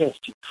through your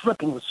chest. You're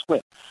dripping with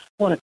sweat.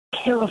 What a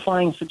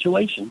terrifying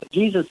situation. But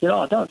Jesus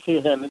said, don't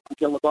fear him who can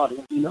kill the body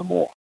and do no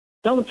more.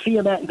 Don't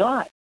fear that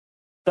guy,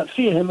 but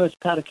fear him who has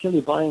power to kill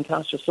your body and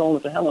cast your soul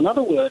into hell. In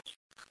other words,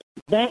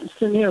 that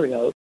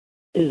scenario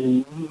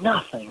is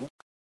nothing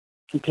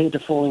compared to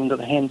falling into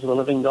the hands of the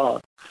living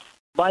God.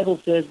 The Bible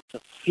says it's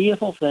a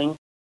fearful thing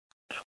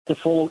to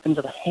fall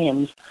into the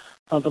hands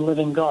of the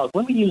living God.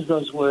 When we use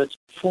those words,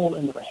 fall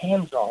into the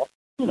hands of,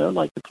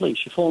 like the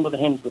police, you fall into the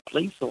hands of the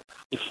police, or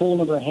you fall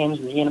into the hands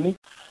of the enemy,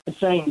 it's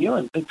saying you're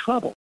in big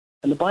trouble.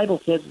 And the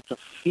Bible says it's a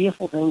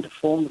fearful thing to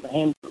fall into the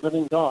hands of the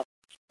living God.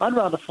 I'd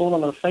rather fall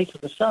on the face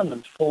of the sun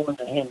than fall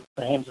into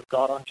the hands of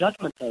God on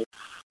Judgment Day.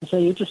 And so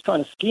you're just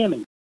trying to scare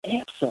me.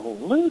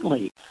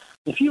 Absolutely.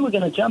 If you were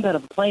going to jump out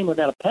of a plane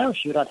without a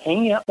parachute, I'd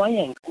hang you out by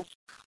your ankles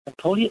and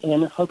pull you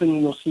in,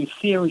 hoping you'll see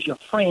fear as your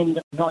friend,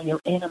 not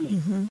your enemy.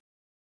 Mm-hmm.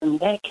 In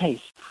that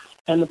case.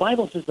 And the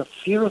Bible says the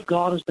fear of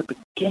God is the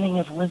beginning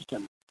of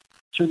wisdom.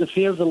 Through the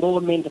fear of the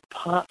Lord, men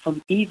depart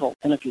from evil.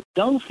 And if you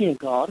don't fear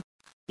God,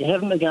 you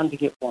haven't begun to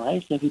get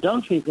wise. And if you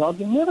don't fear God,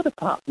 you'll never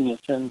depart from your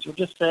sins. You'll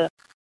just say,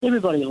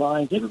 everybody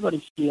lies,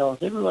 everybody steals,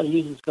 everybody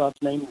uses God's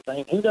name in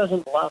vain. Who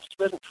doesn't love,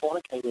 sweat, and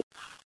fornicate?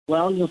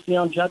 Well, you'll see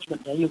on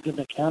Judgment Day, you'll give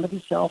an account of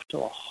yourself to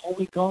a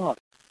holy God.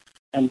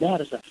 And that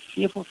is a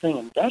fearful thing,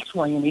 and that's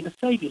why you need a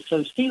Savior.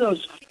 So see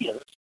those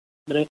fears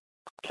that are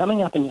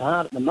coming up in your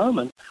heart at the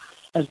moment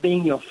as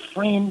being your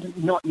friend,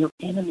 not your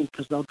enemy,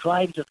 because they'll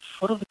drive you to the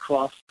foot of the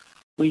cross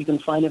where you can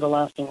find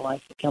everlasting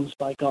life that comes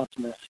by God's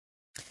mercy.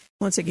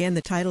 Once again,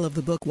 the title of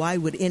the book, Why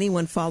Would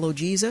Anyone Follow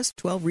Jesus?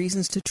 12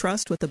 Reasons to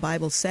Trust What the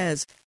Bible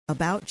Says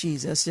About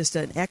Jesus. Just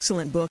an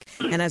excellent book.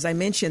 And as I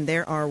mentioned,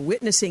 there are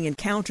witnessing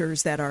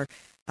encounters that are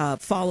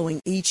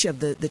following each of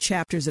the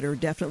chapters that are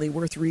definitely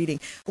worth reading.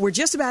 We're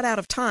just about out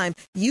of time.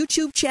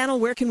 YouTube channel,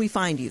 where can we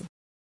find you?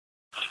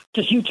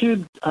 Just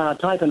YouTube,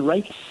 type in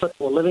Ray Comfort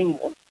for Living,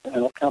 and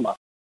it'll come up.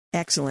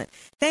 Excellent.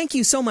 Thank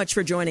you so much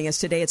for joining us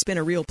today. It's been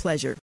a real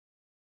pleasure.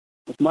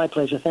 It's my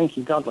pleasure. Thank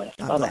you. God bless.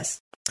 God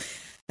bless.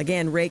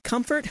 Again, Ray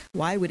Comfort,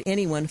 Why Would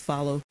Anyone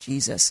Follow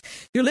Jesus?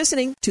 You're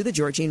listening to The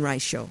Georgene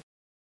Rice Show.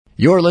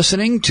 You're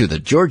listening to The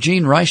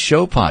Georgene Rice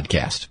Show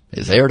podcast.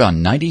 It's aired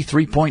on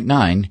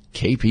 93.9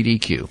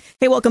 KPDQ.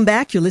 Hey, welcome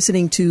back. You're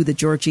listening to The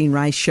Georgene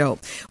Rice Show.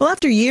 Well,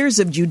 after years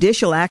of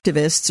judicial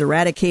activists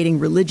eradicating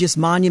religious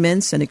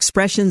monuments and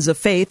expressions of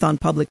faith on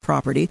public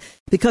property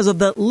because of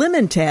the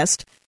Lemon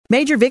Test,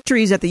 major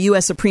victories at the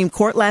U.S. Supreme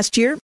Court last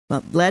year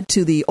led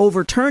to the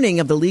overturning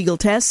of the legal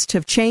test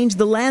have changed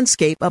the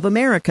landscape of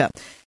America.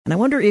 And I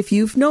wonder if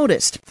you've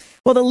noticed.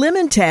 Well, the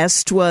Lemon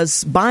Test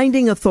was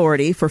binding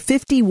authority for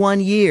 51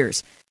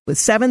 years, with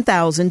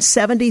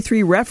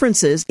 7,073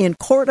 references in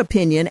court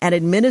opinion and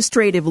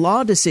administrative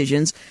law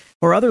decisions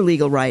or other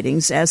legal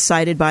writings, as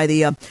cited by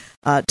the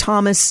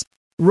Thomas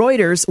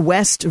Reuters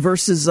West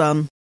versus,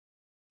 versus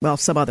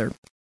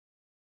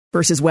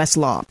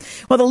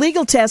Westlaw. Well, the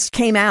legal test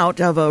came out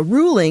of a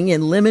ruling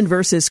in Lemon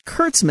versus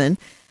Kurtzman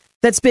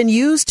that's been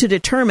used to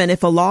determine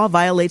if a law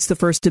violates the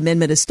First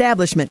Amendment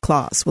Establishment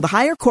Clause. Well, the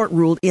higher court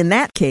ruled in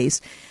that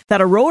case that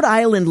a Rhode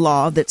Island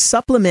law that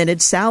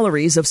supplemented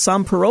salaries of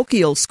some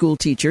parochial school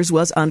teachers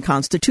was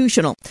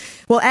unconstitutional.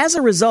 Well, as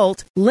a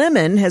result,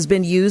 Lemon has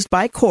been used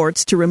by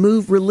courts to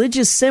remove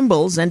religious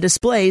symbols and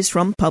displays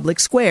from public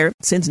square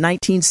since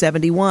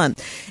 1971.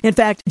 In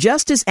fact,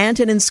 Justice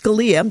Antonin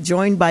Scalia,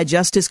 joined by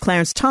Justice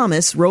Clarence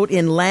Thomas, wrote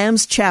in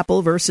Lamb's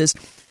Chapel versus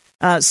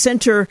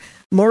Center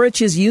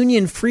Morich's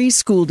Union Free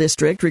School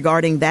District,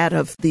 regarding that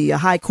of the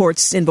High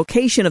Court's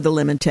invocation of the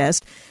Lemon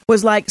Test,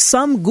 was like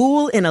some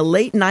ghoul in a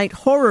late-night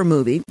horror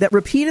movie that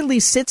repeatedly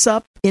sits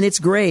up in its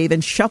grave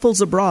and shuffles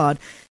abroad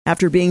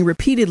after being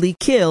repeatedly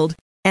killed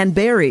and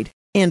buried,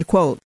 end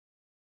quote.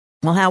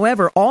 Well,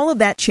 however, all of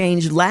that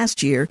changed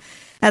last year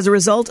as a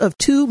result of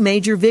two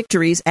major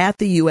victories at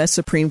the U.S.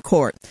 Supreme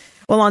Court.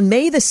 Well, on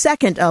May the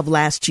 2nd of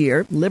last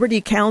year,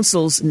 Liberty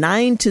Counsel's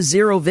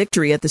 9-0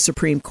 victory at the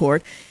Supreme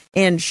Court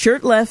in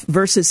Shurtleff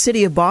versus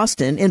City of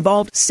Boston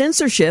involved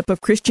censorship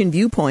of Christian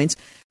viewpoints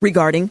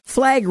regarding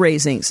flag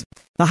raisings.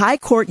 The High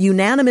Court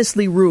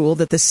unanimously ruled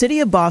that the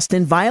City of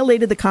Boston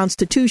violated the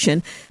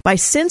Constitution by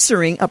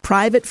censoring a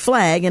private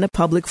flag in a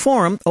public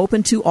forum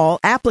open to all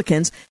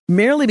applicants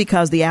merely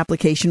because the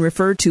application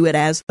referred to it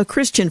as a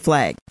Christian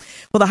flag.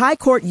 Well, the High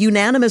Court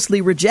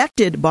unanimously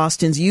rejected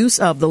Boston's use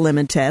of the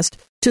Lemon Test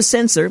to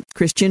censor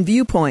Christian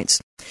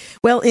viewpoints.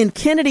 Well, in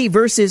Kennedy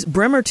versus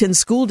Bremerton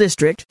School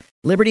District,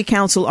 Liberty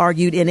Counsel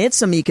argued in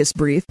its amicus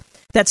brief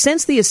that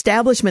since the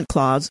Establishment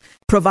Clause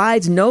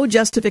provides no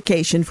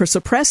justification for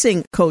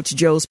suppressing Coach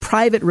Joe's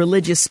private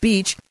religious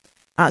speech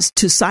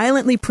to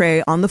silently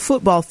pray on the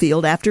football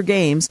field after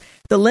games,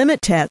 the Lemon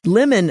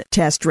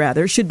Test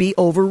should be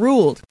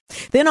overruled.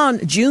 Then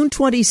on June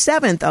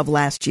 27th of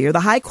last year, the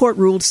High Court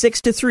ruled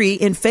 6-3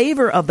 in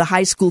favor of the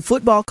high school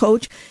football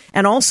coach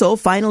and also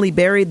finally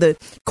buried the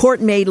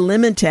court-made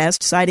Lemon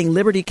Test, citing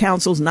Liberty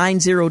Counsel's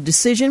 9-0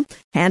 decision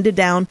handed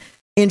down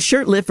in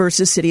Shurtleff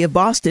versus City of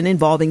Boston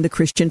involving the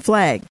Christian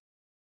flag.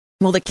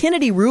 Well, the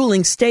Kennedy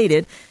ruling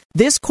stated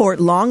this court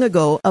long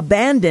ago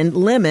abandoned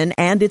Lemon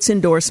and its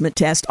endorsement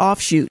test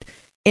offshoot.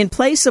 In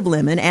place of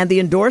Lemon and the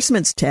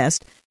endorsements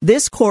test,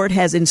 this court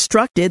has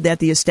instructed that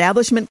the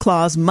Establishment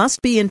Clause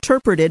must be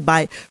interpreted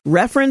by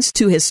reference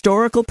to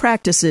historical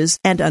practices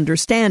and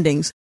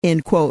understandings,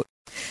 end quote.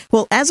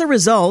 Well, as a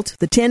result,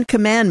 the Ten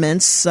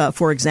Commandments,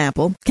 for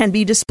example, can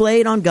be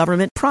displayed on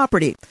government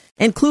property,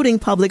 including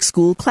public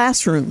school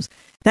classrooms.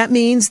 That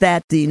means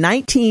that the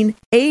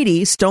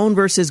 1980 Stone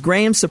versus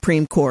Graham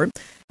Supreme Court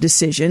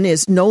decision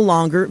is no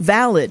longer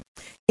valid.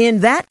 In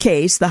that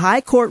case, the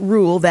High Court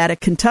ruled that a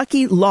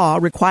Kentucky law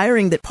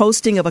requiring the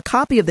posting of a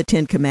copy of the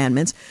Ten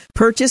Commandments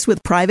purchased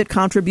with private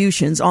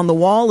contributions on the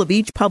wall of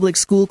each public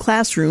school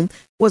classroom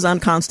was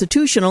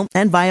unconstitutional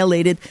and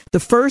violated the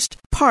first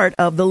part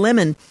of the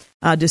Lemon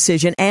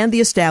decision and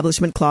the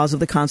Establishment Clause of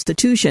the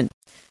Constitution.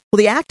 Well,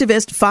 the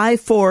activist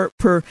 5-4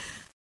 per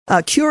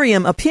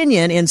curiam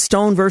opinion in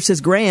Stone versus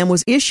Graham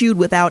was issued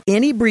without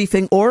any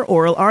briefing or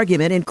oral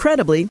argument.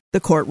 Incredibly, the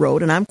court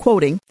wrote, and I'm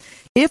quoting,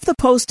 "If the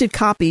posted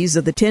copies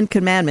of the Ten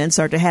Commandments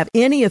are to have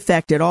any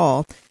effect at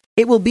all,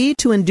 it will be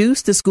to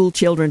induce the school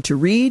children to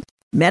read,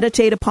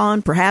 meditate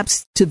upon,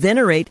 perhaps to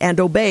venerate and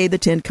obey the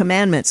Ten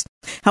Commandments.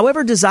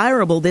 However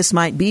desirable this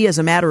might be as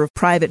a matter of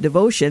private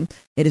devotion,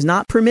 it is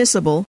not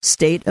permissible,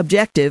 state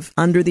objective,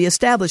 under the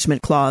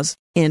Establishment Clause,"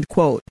 end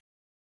quote.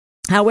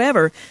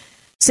 However,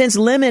 since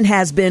Lemon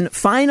has been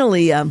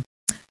finally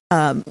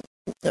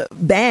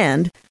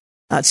banned,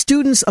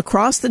 students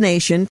across the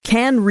nation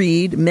can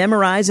read,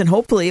 memorize, and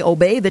hopefully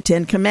obey the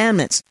Ten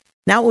Commandments.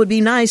 Now, it would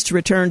be nice to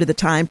return to the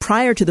time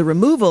prior to the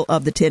removal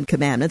of the Ten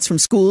Commandments from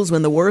schools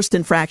when the worst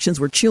infractions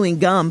were chewing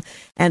gum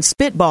and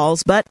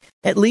spitballs, but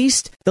at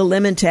least the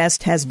Lemon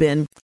Test has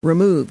been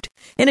removed.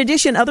 In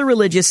addition, other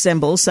religious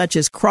symbols, such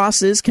as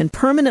crosses, can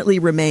permanently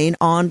remain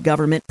on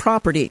government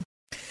property.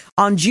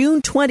 On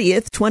June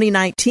 20th,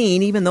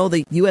 2019, even though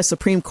the U.S.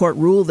 Supreme Court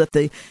ruled that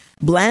the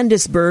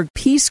Blandesberg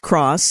Peace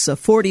Cross, a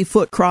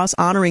 40-foot cross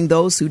honoring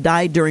those who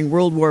died during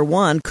World War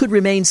I, could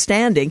remain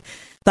standing,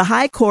 the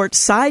High Court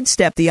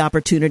sidestepped the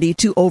opportunity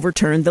to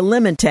overturn the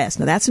Lemon Test.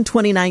 Now, that's in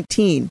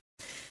 2019.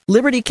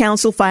 Liberty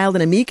Counsel filed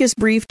an amicus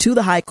brief to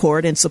the High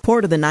Court in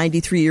support of the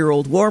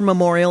 93-year-old war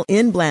memorial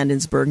in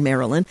Blandesberg,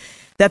 Maryland,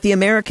 that the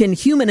American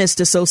Humanist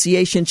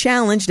Association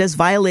challenged as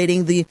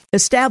violating the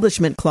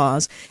Establishment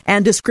Clause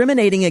and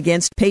discriminating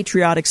against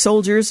patriotic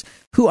soldiers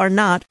who are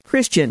not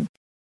Christian.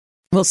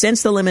 Well,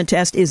 since the Lemon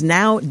Test is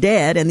now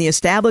dead and the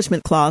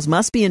Establishment Clause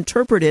must be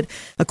interpreted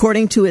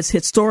according to its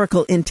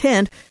historical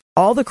intent,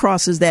 all the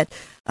crosses that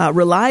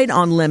relied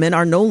on Lemon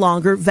are no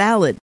longer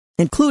valid,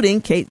 including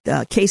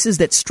cases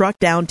that struck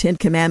down Ten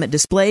Commandment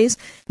displays,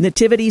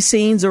 nativity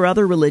scenes, or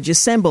other religious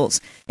symbols.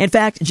 In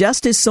fact,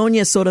 Justice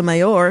Sonia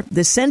Sotomayor,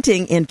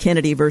 dissenting in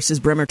Kennedy versus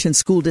Bremerton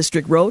School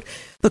District, wrote,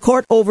 "The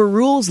court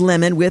overrules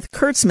Lemon with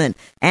Kurtzman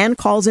and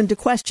calls into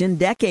question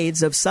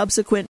decades of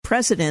subsequent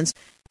precedents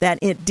that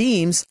it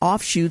deems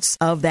offshoots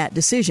of that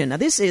decision." Now,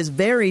 this is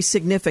very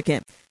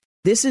significant.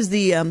 This is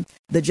the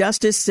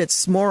justice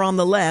that's more on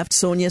the left,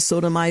 Sonia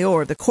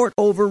Sotomayor. The court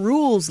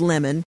overrules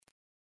Lemon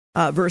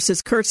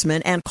versus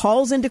Kurtzman and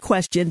calls into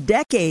question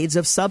decades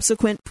of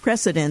subsequent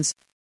precedents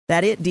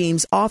that it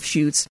deems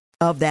offshoots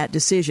of that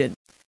decision.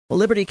 Well,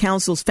 Liberty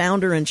Counsel's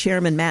founder and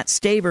chairman Matt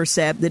Staver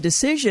said the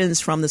decisions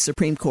from the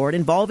Supreme Court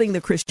involving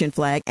the Christian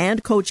flag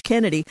and Coach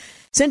Kennedy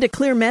send a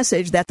clear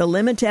message that the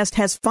Lemon Test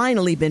has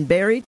finally been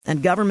buried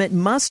and government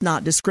must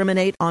not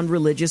discriminate on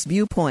religious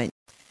viewpoint.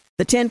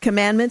 The 10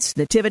 Commandments,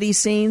 nativity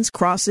scenes,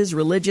 crosses,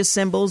 religious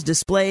symbols,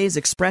 displays,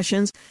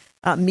 expressions,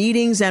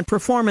 meetings, and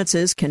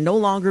performances can no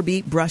longer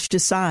be brushed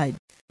aside.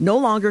 No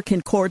longer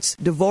can courts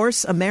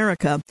divorce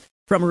America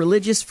from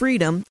religious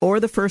freedom or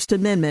the First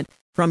Amendment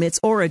from its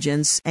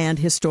origins and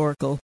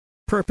historical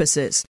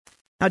purposes.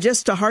 Now,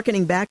 just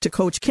hearkening back to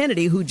Coach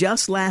Kennedy, who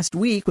just last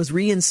week was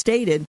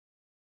reinstated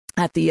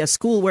at the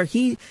school where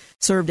he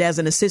served as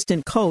an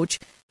assistant coach.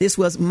 This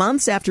was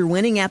months after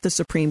winning at the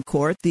Supreme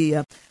Court.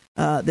 The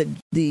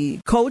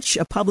coach,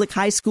 a public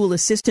high school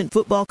assistant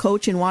football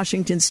coach in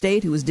Washington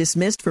State who was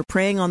dismissed for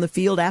praying on the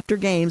field after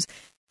games,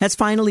 has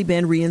finally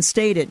been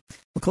reinstated.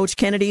 Well, Coach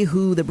Kennedy,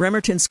 who the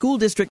Bremerton School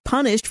District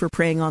punished for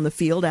praying on the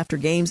field after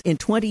games in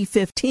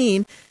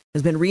 2015,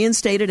 has been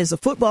reinstated as a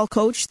football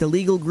coach, the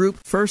legal group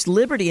First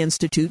Liberty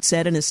Institute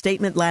said in a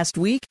statement last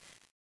week,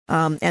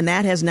 and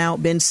that has now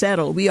been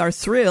settled. We are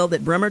thrilled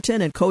that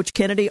Bremerton and Coach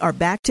Kennedy are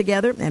back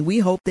together, and we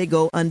hope they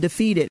go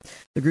undefeated.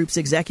 The group's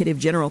executive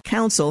general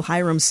counsel,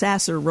 Hiram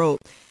Sasser, wrote,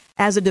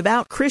 as a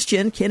devout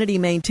Christian, Kennedy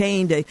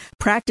maintained a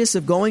practice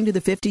of going to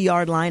the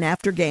 50-yard line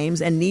after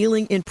games and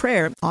kneeling in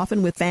prayer,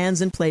 often with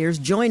fans and players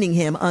joining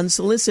him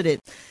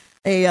unsolicited.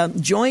 A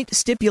joint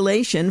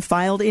stipulation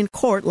filed in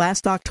court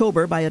last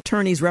October by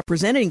attorneys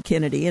representing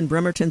Kennedy in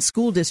Bremerton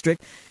School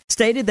District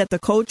stated that the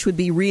coach would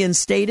be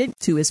reinstated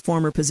to his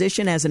former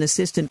position as an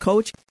assistant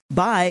coach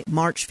by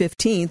March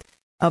 15th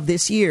of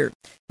this year.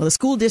 Well, the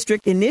school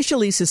district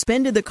initially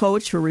suspended the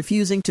coach for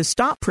refusing to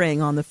stop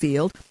praying on the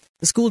field.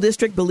 The school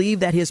district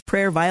believed that his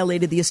prayer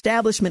violated the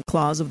Establishment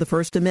Clause of the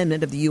First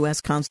Amendment of the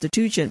U.S.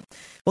 Constitution.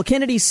 Well,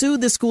 Kennedy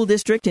sued the school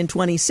district in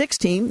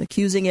 2016,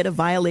 accusing it of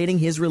violating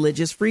his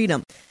religious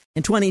freedom.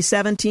 In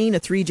 2017, a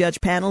 3-judge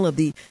panel of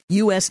the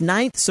U.S.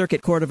 Ninth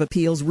Circuit Court of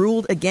Appeals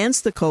ruled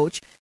against the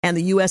coach, and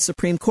the U.S.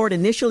 Supreme Court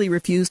initially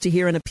refused to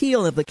hear an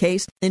appeal of the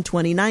case in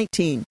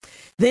 2019.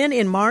 Then,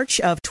 in March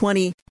of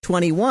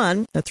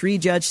 2021, a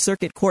 3-judge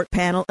circuit court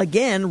panel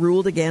again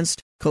ruled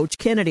against Coach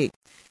Kennedy.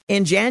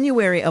 In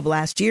January of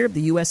last year,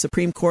 the U.S.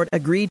 Supreme Court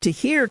agreed to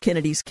hear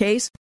Kennedy's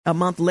case. A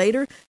month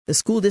later, the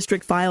school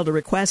district filed a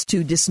request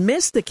to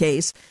dismiss the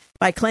case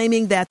by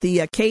claiming that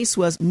the case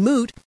was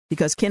moot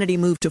because Kennedy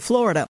moved to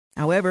Florida.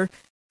 However,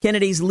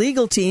 Kennedy's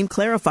legal team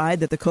clarified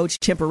that the coach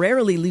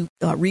temporarily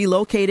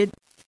relocated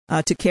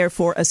to care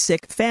for a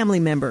sick family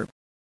member.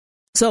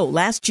 So,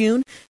 last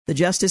June, the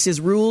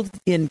justices ruled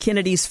in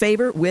Kennedy's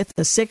favor with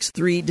a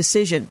 6-3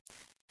 decision.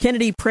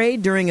 Kennedy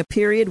prayed during a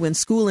period when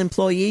school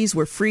employees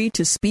were free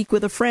to speak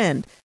with a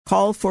friend,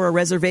 call for a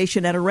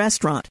reservation at a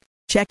restaurant,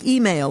 check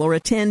email, or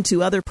attend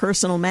to other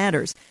personal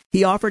matters.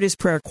 He offered his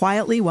prayer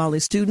quietly while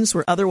his students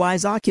were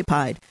otherwise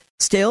occupied.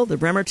 Still, the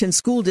Bremerton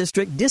School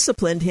District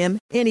disciplined him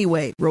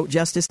anyway, wrote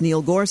Justice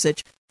Neil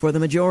Gorsuch for the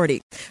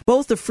majority.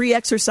 Both the free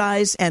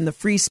exercise and the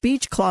free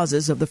speech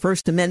clauses of the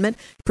First Amendment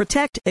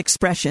protect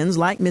expressions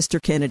like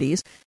Mr.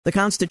 Kennedy's. The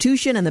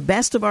Constitution and the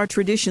best of our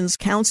traditions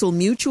counsel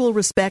mutual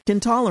respect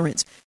and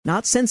tolerance,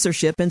 not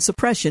censorship and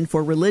suppression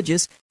for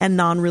religious and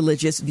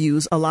non-religious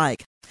views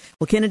alike.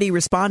 Well, Kennedy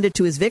responded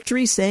to his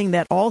victory, saying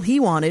that all he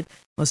wanted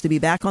was to be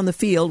back on the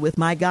field with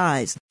my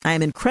guys. I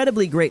am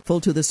incredibly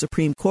grateful to the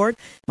Supreme Court,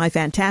 my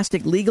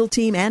fantastic legal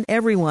team, and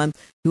everyone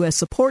who has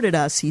supported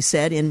us, he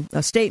said in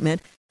a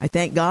statement. I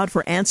thank God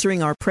for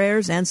answering our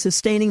prayers and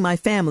sustaining my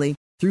family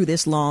through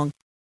this long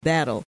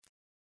battle.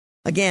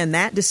 Again,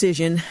 that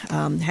decision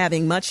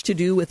having much to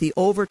do with the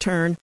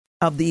overturn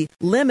of the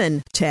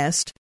Lemon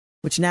Test,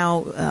 which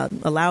now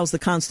allows the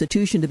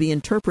Constitution to be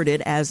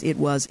interpreted as it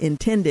was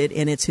intended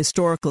in its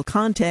historical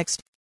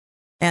context,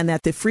 and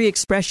that the free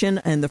expression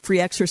and the free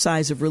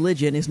exercise of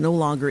religion is no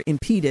longer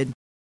impeded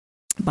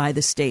by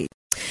the state.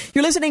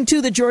 You're listening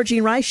to The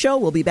Georgene Rice Show.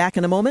 We'll be back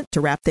in a moment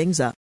to wrap things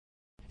up.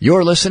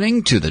 You're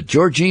listening to The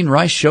Georgene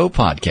Rice Show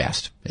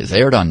podcast. It's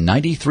aired on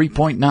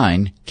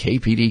 93.9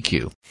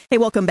 KPDQ. Hey,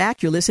 welcome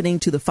back. You're listening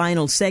to the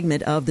final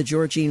segment of The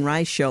Georgene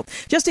Rice Show.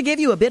 Just to give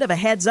you a bit of a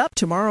heads up,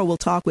 tomorrow we'll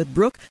talk with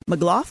Brooke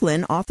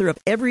McLaughlin, author of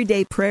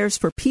Everyday Prayers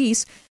for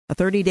Peace, a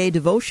 30-day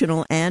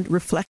devotional and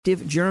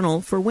reflective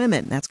journal for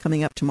women. That's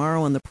coming up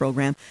tomorrow on the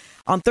program.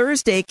 On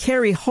Thursday,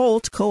 Carrie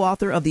Holt,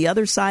 co-author of The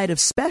Other Side of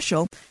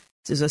Special.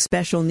 This is a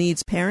special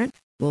needs parent.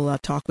 We'll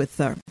talk with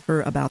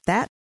her about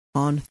that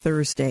on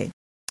Thursday.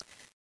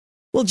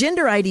 Well,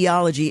 gender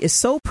ideology is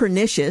so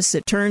pernicious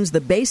it turns the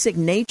basic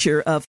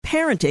nature of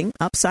parenting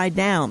upside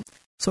down.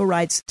 So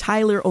writes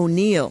Tyler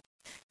O'Neill.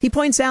 He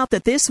points out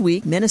that this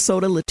week,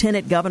 Minnesota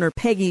Lieutenant Governor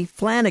Peggy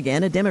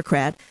Flanagan, a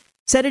Democrat,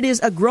 said it is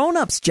a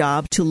grown-up's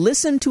job to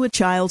listen to a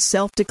child's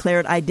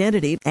self-declared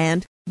identity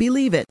and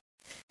believe it.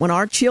 When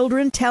our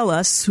children tell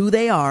us who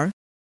they are,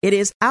 it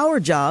is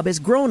our job as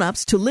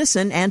grown-ups to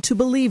listen and to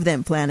believe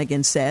them,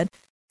 Flanagan said.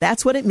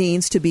 That's what it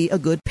means to be a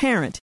good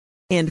parent.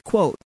 End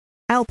quote.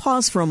 I'll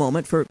pause for a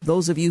moment for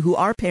those of you who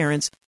are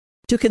parents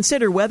to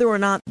consider whether or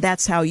not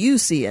that's how you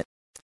see it.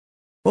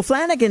 Well,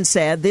 Flanagan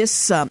said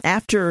this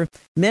after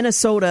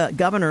Minnesota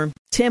Governor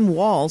Tim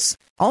Walz,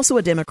 also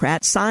a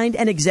Democrat, signed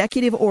an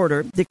executive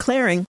order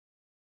declaring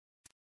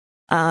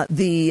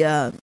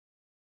the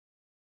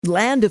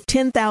land of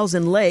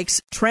 10,000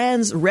 lakes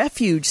trans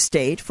refuge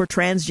state for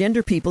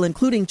transgender people,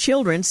 including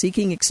children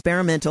seeking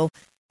experimental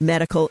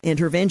medical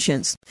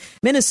interventions.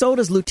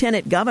 Minnesota's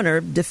lieutenant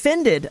governor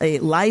defended a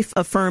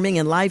life-affirming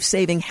and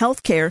life-saving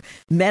healthcare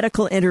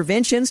medical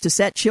interventions to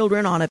set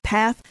children on a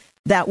path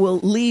that will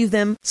leave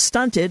them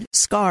stunted,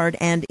 scarred,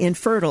 and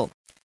infertile.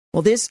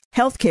 Well, this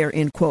healthcare,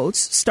 in quotes,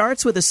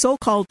 starts with a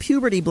so-called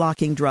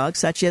puberty-blocking drug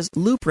such as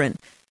Lupron,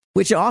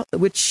 which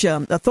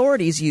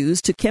authorities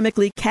use to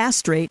chemically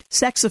castrate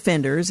sex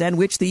offenders and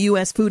which the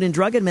U.S. Food and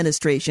Drug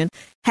Administration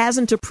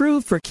hasn't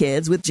approved for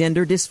kids with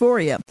gender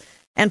dysphoria,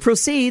 and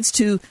proceeds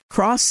to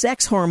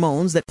cross-sex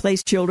hormones that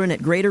place children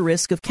at greater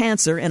risk of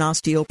cancer and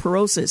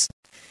osteoporosis.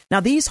 Now,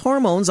 these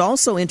hormones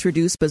also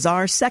introduce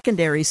bizarre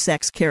secondary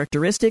sex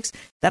characteristics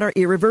that are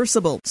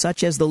irreversible,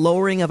 such as the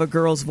lowering of a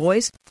girl's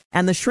voice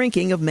and the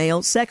shrinking of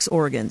male sex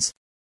organs.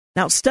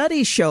 Now,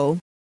 studies show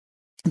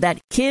that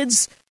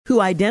kids who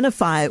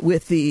identify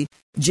with the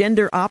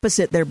gender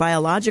opposite their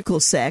biological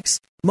sex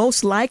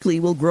most likely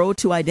will grow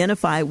to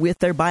identify with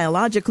their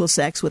biological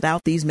sex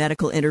without these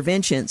medical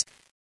interventions.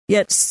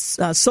 Yet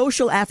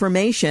social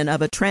affirmation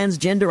of a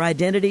transgender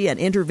identity and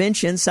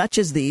interventions such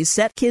as these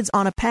set kids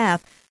on a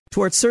path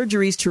towards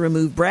surgeries to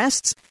remove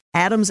breasts,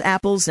 Adam's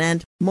apples,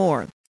 and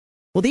more.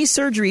 Well, these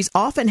surgeries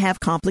often have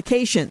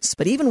complications,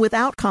 but even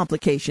without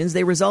complications,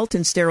 they result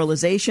in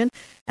sterilization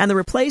and the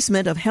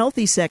replacement of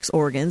healthy sex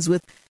organs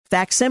with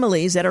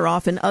facsimiles that are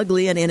often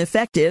ugly and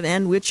ineffective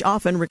and which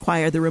often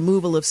require the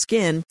removal of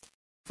skin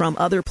from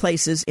other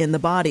places in the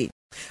body.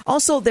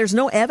 Also, there's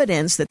no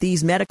evidence that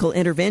these medical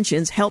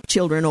interventions help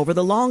children over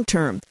the long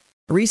term.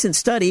 A recent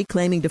study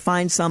claiming to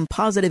find some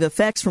positive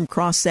effects from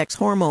cross-sex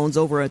hormones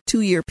over a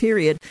 2-year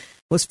period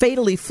was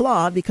fatally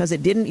flawed because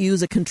it didn't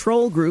use a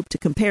control group to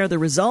compare the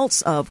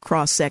results of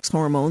cross-sex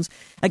hormones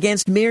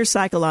against mere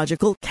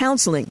psychological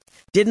counseling,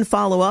 didn't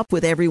follow up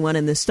with everyone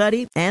in the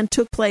study, and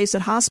took place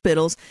at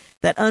hospitals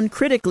that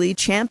uncritically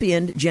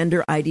championed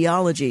gender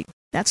ideology.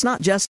 That's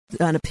not just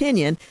an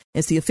opinion,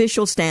 it's the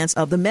official stance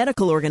of the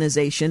medical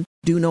organization,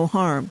 Do No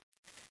Harm.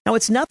 Now,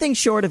 it's nothing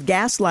short of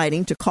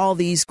gaslighting to call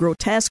these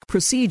grotesque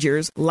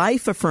procedures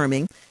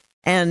life-affirming,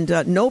 and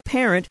no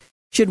parent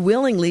should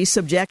willingly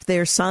subject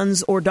their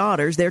sons or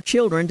daughters, their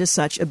children, to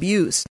such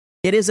abuse.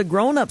 It is a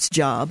grown-up's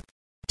job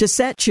to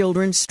set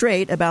children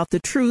straight about the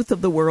truth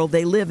of the world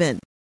they live in.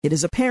 It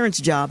is a parent's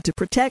job to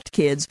protect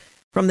kids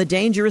from the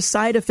dangerous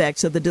side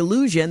effects of the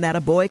delusion that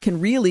a boy can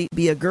really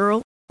be a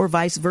girl or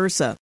vice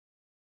versa.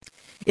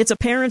 It's a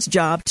parent's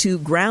job to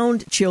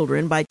ground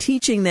children by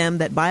teaching them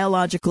that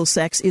biological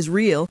sex is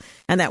real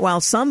and that while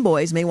some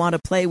boys may want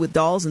to play with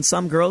dolls and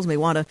some girls may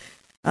want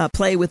to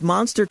play with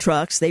monster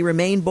trucks, they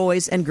remain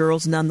boys and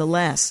girls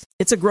nonetheless.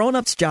 It's a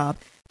grown-up's job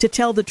to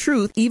tell the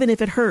truth even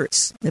if it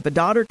hurts. If a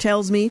daughter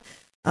tells me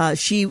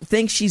she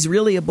thinks she's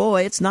really a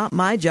boy, it's not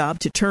my job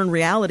to turn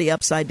reality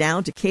upside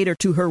down to cater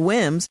to her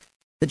whims.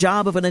 The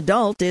job of an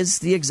adult is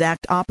the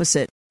exact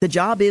opposite. The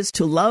job is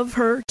to love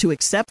her, to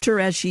accept her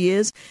as she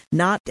is,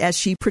 not as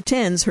she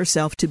pretends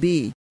herself to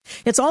be.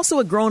 It's also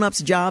a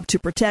grown-up's job to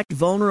protect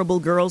vulnerable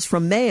girls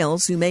from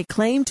males who may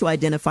claim to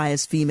identify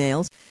as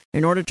females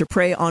in order to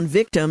prey on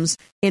victims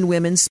in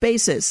women's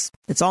spaces.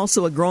 It's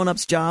also a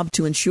grown-up's job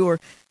to ensure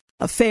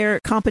a fair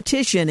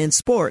competition in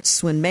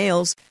sports when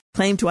males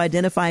claim to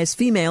identify as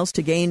females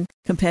to gain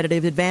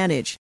competitive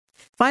advantage.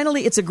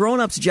 Finally, it's a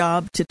grown-up's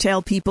job to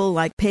tell people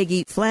like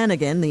Peggy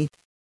Flanagan, the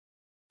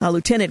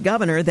lieutenant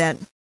governor, that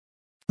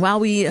while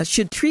we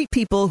should treat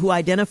people who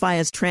identify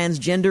as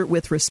transgender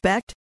with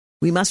respect,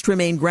 we must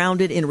remain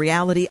grounded in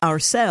reality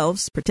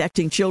ourselves,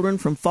 protecting children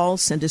from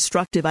false and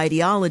destructive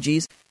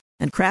ideologies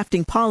and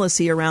crafting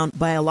policy around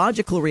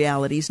biological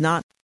realities,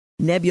 not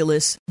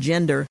nebulous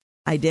gender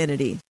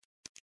identity.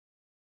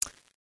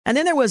 And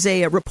then there was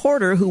a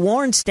reporter who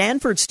warned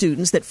Stanford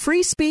students that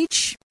free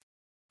speech,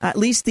 at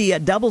least the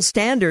double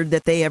standard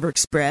that they ever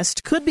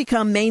expressed, could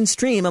become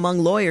mainstream among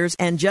lawyers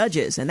and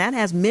judges, and that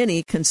has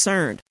many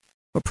concerned.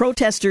 Well,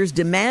 protesters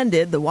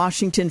demanded the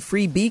Washington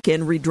Free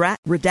Beacon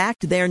redact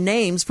their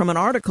names from an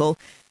article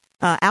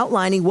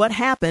outlining what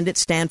happened at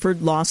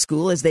Stanford Law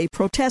School as they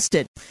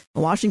protested.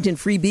 The Washington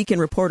Free Beacon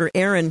reporter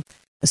Aaron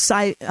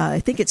Sibarian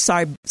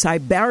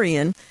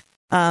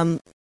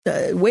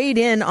weighed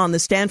in on the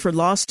Stanford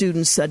law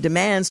students'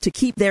 demands to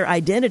keep their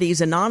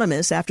identities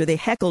anonymous after they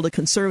heckled a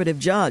conservative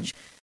judge.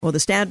 Well, the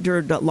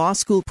Stanford Law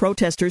School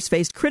protesters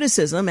faced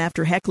criticism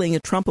after heckling a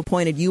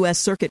Trump-appointed U.S.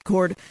 Circuit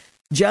Court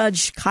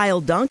Judge Kyle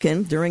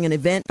Duncan during an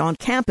event on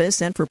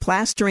campus and for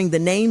plastering the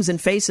names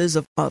and faces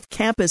of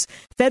campus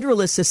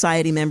Federalist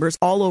Society members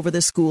all over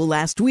the school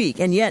last week,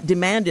 and yet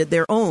demanded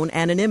their own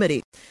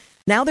anonymity.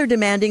 Now they're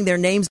demanding their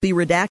names be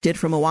redacted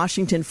from a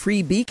Washington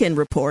Free Beacon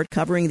report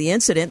covering the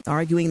incident,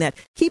 arguing that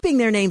keeping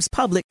their names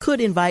public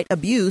could invite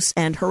abuse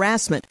and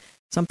harassment,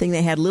 something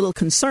they had little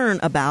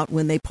concern about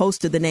when they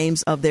posted the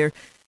names of their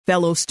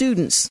fellow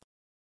students.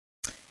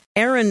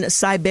 Aaron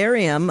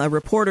Sibarium, a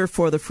reporter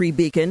for the Free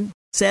Beacon,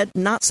 said,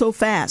 "Not so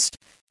fast.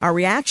 Our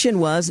reaction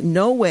was,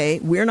 no way,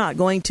 we're not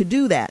going to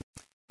do that.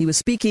 He was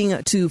speaking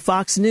to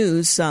Fox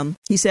News.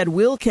 He said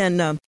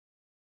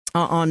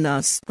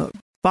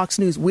Fox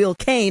News' Will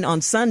Cain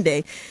on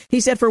Sunday. He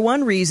said for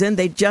one reason,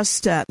 they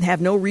just have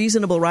no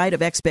reasonable right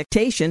of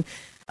expectation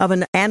of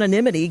an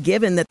anonymity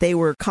given that they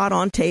were caught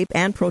on tape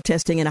and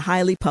protesting in a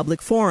highly public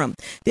forum.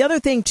 The other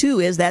thing, too,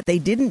 is that they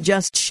didn't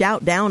just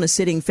shout down a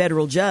sitting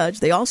federal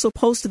judge. They also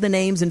posted the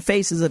names and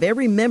faces of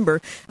every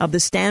member of the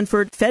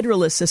Stanford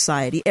Federalist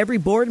Society, every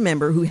board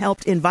member who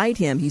helped invite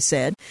him, he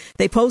said.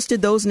 They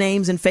posted those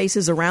names and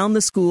faces around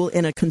the school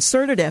in a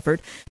concerted effort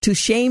to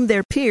shame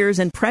their peers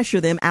and pressure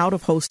them out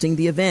of hosting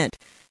the event.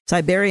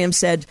 Tiberium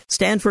said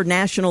Stanford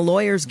National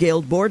Lawyers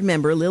Guild board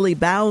member Lily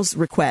Bow's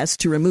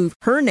request to remove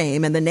her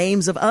name and the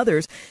names of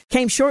others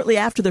came shortly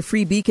after the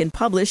Free Beacon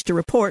published a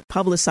report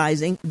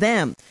publicizing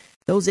them.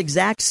 Those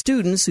exact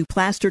students who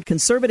plastered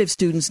conservative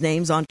students'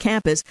 names on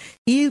campus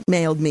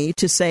emailed me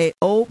to say,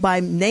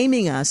 by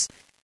naming us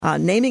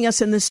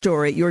in this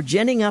story, you're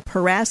ginning up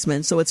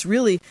harassment, so it's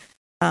really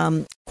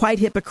quite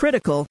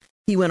hypocritical,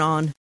 he went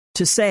on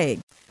to say.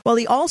 Well,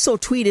 he also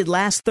tweeted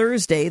last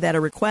Thursday that a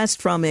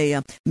request from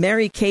a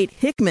Mary Kate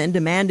Hickman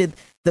demanded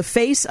the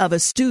face of a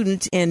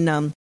student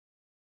in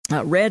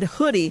red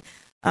hoodie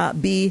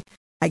be,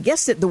 I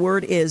guess that the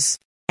word is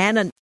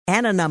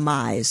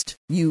anonymized.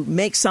 You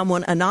make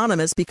someone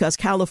anonymous because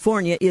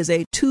California is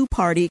a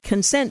two-party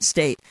consent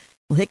state.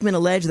 Well, Hickman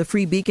alleged the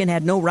Free Beacon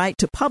had no right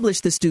to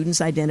publish the student's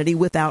identity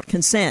without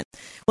consent.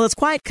 Well, it's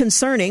quite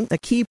concerning. A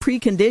key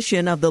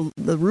precondition of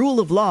the rule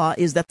of law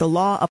is that the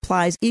law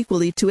applies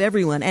equally to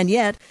everyone, and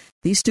yet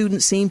these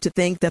students seem to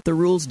think that the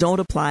rules don't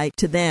apply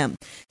to them.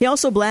 He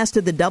also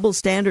blasted the double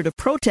standard of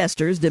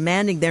protesters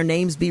demanding their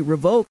names be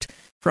revoked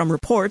from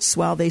reports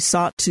while they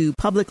sought to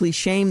publicly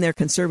shame their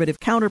conservative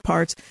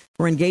counterparts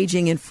for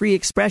engaging in free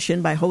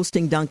expression by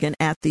hosting Duncan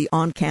at the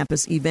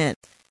on-campus event.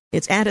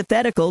 It's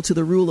antithetical to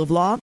the rule of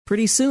law.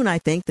 Pretty soon, I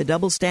think, the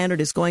double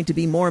standard is going to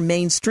be more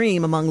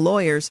mainstream among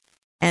lawyers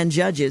and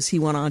judges, he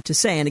went on to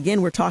say. And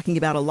again, we're talking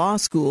about a law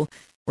school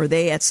where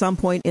they, at some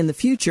point in the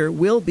future,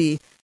 will be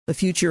the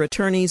future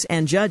attorneys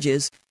and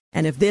judges.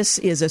 And if this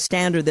is a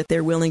standard that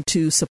they're willing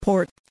to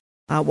support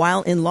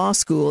while in law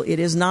school, it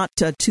is not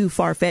too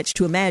far-fetched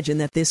to imagine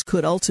that this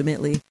could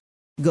ultimately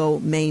go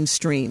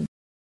mainstream.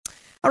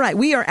 All right,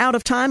 we are out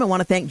of time. I want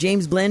to thank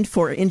James Blend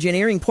for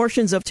engineering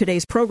portions of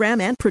today's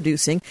program and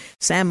producing,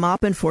 Sam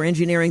Maupin for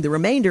engineering the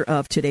remainder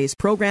of today's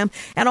program,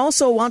 and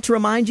also want to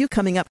remind you,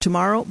 coming up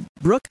tomorrow,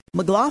 Brooke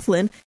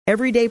McLaughlin,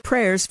 Everyday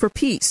Prayers for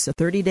Peace, a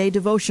 30-day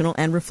devotional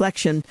and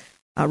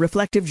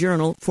reflective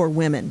journal for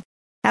women.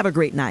 Have a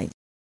great night.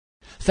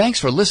 Thanks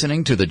for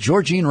listening to the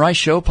Georgene Rice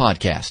Show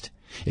podcast.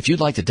 If you'd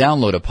like to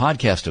download a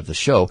podcast of the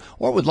show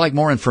or would like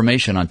more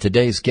information on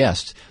today's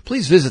guests,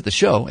 please visit the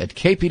show at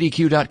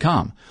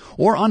kpdq.com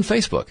or on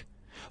Facebook.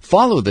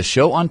 Follow the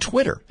show on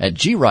Twitter at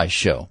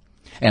GRiceShow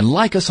and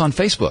like us on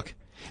Facebook.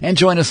 And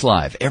join us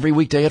live every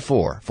weekday at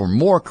 4 for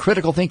more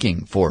critical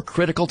thinking for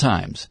critical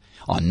times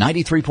on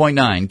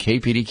 93.9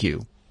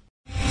 KPDQ.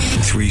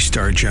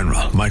 3-star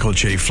General Michael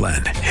J.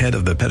 Flynn, head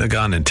of the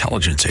Pentagon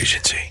Intelligence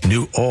Agency,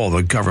 knew all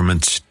the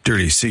government's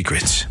dirty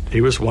secrets.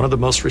 He was one of the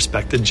most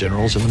respected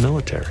generals in the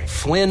military.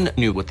 Flynn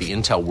knew what the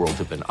intel world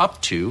had been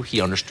up to.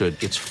 He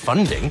understood its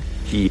funding.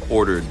 He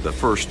ordered the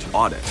first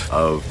audit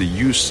of the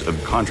use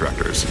of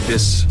contractors.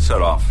 This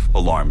set off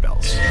alarm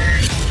bells.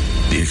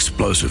 The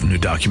explosive new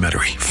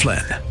documentary,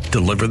 Flynn,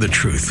 Deliver the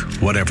Truth,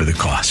 Whatever the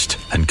Cost,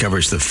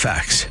 uncovers the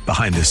facts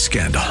behind this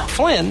scandal.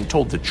 Flynn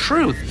told the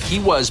truth. He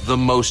was the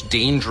most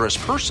dangerous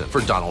person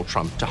for Donald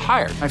Trump to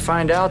hire. I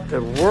find out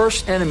the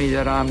worst enemy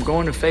that I'm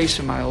going to face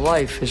in my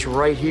life is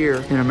right here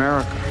in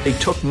America. They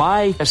took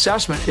my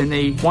assessment and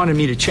they wanted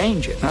me to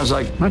change it. And I was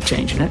like, I'm not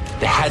changing it.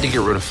 They had to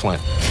get rid of Flynn.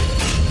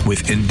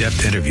 With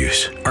in-depth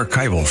interviews,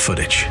 archival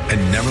footage,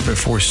 and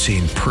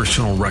never-before-seen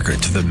personal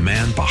records of the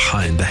man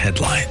behind the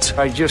headlines.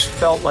 I just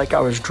felt like I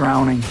was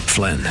drowning.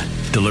 Flynn,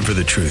 Deliver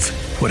the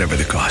Truth, Whatever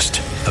the Cost.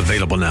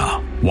 Available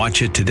now.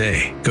 Watch it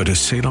today. Go to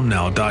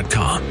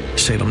salemnow.com.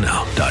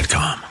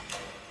 salemnow.com.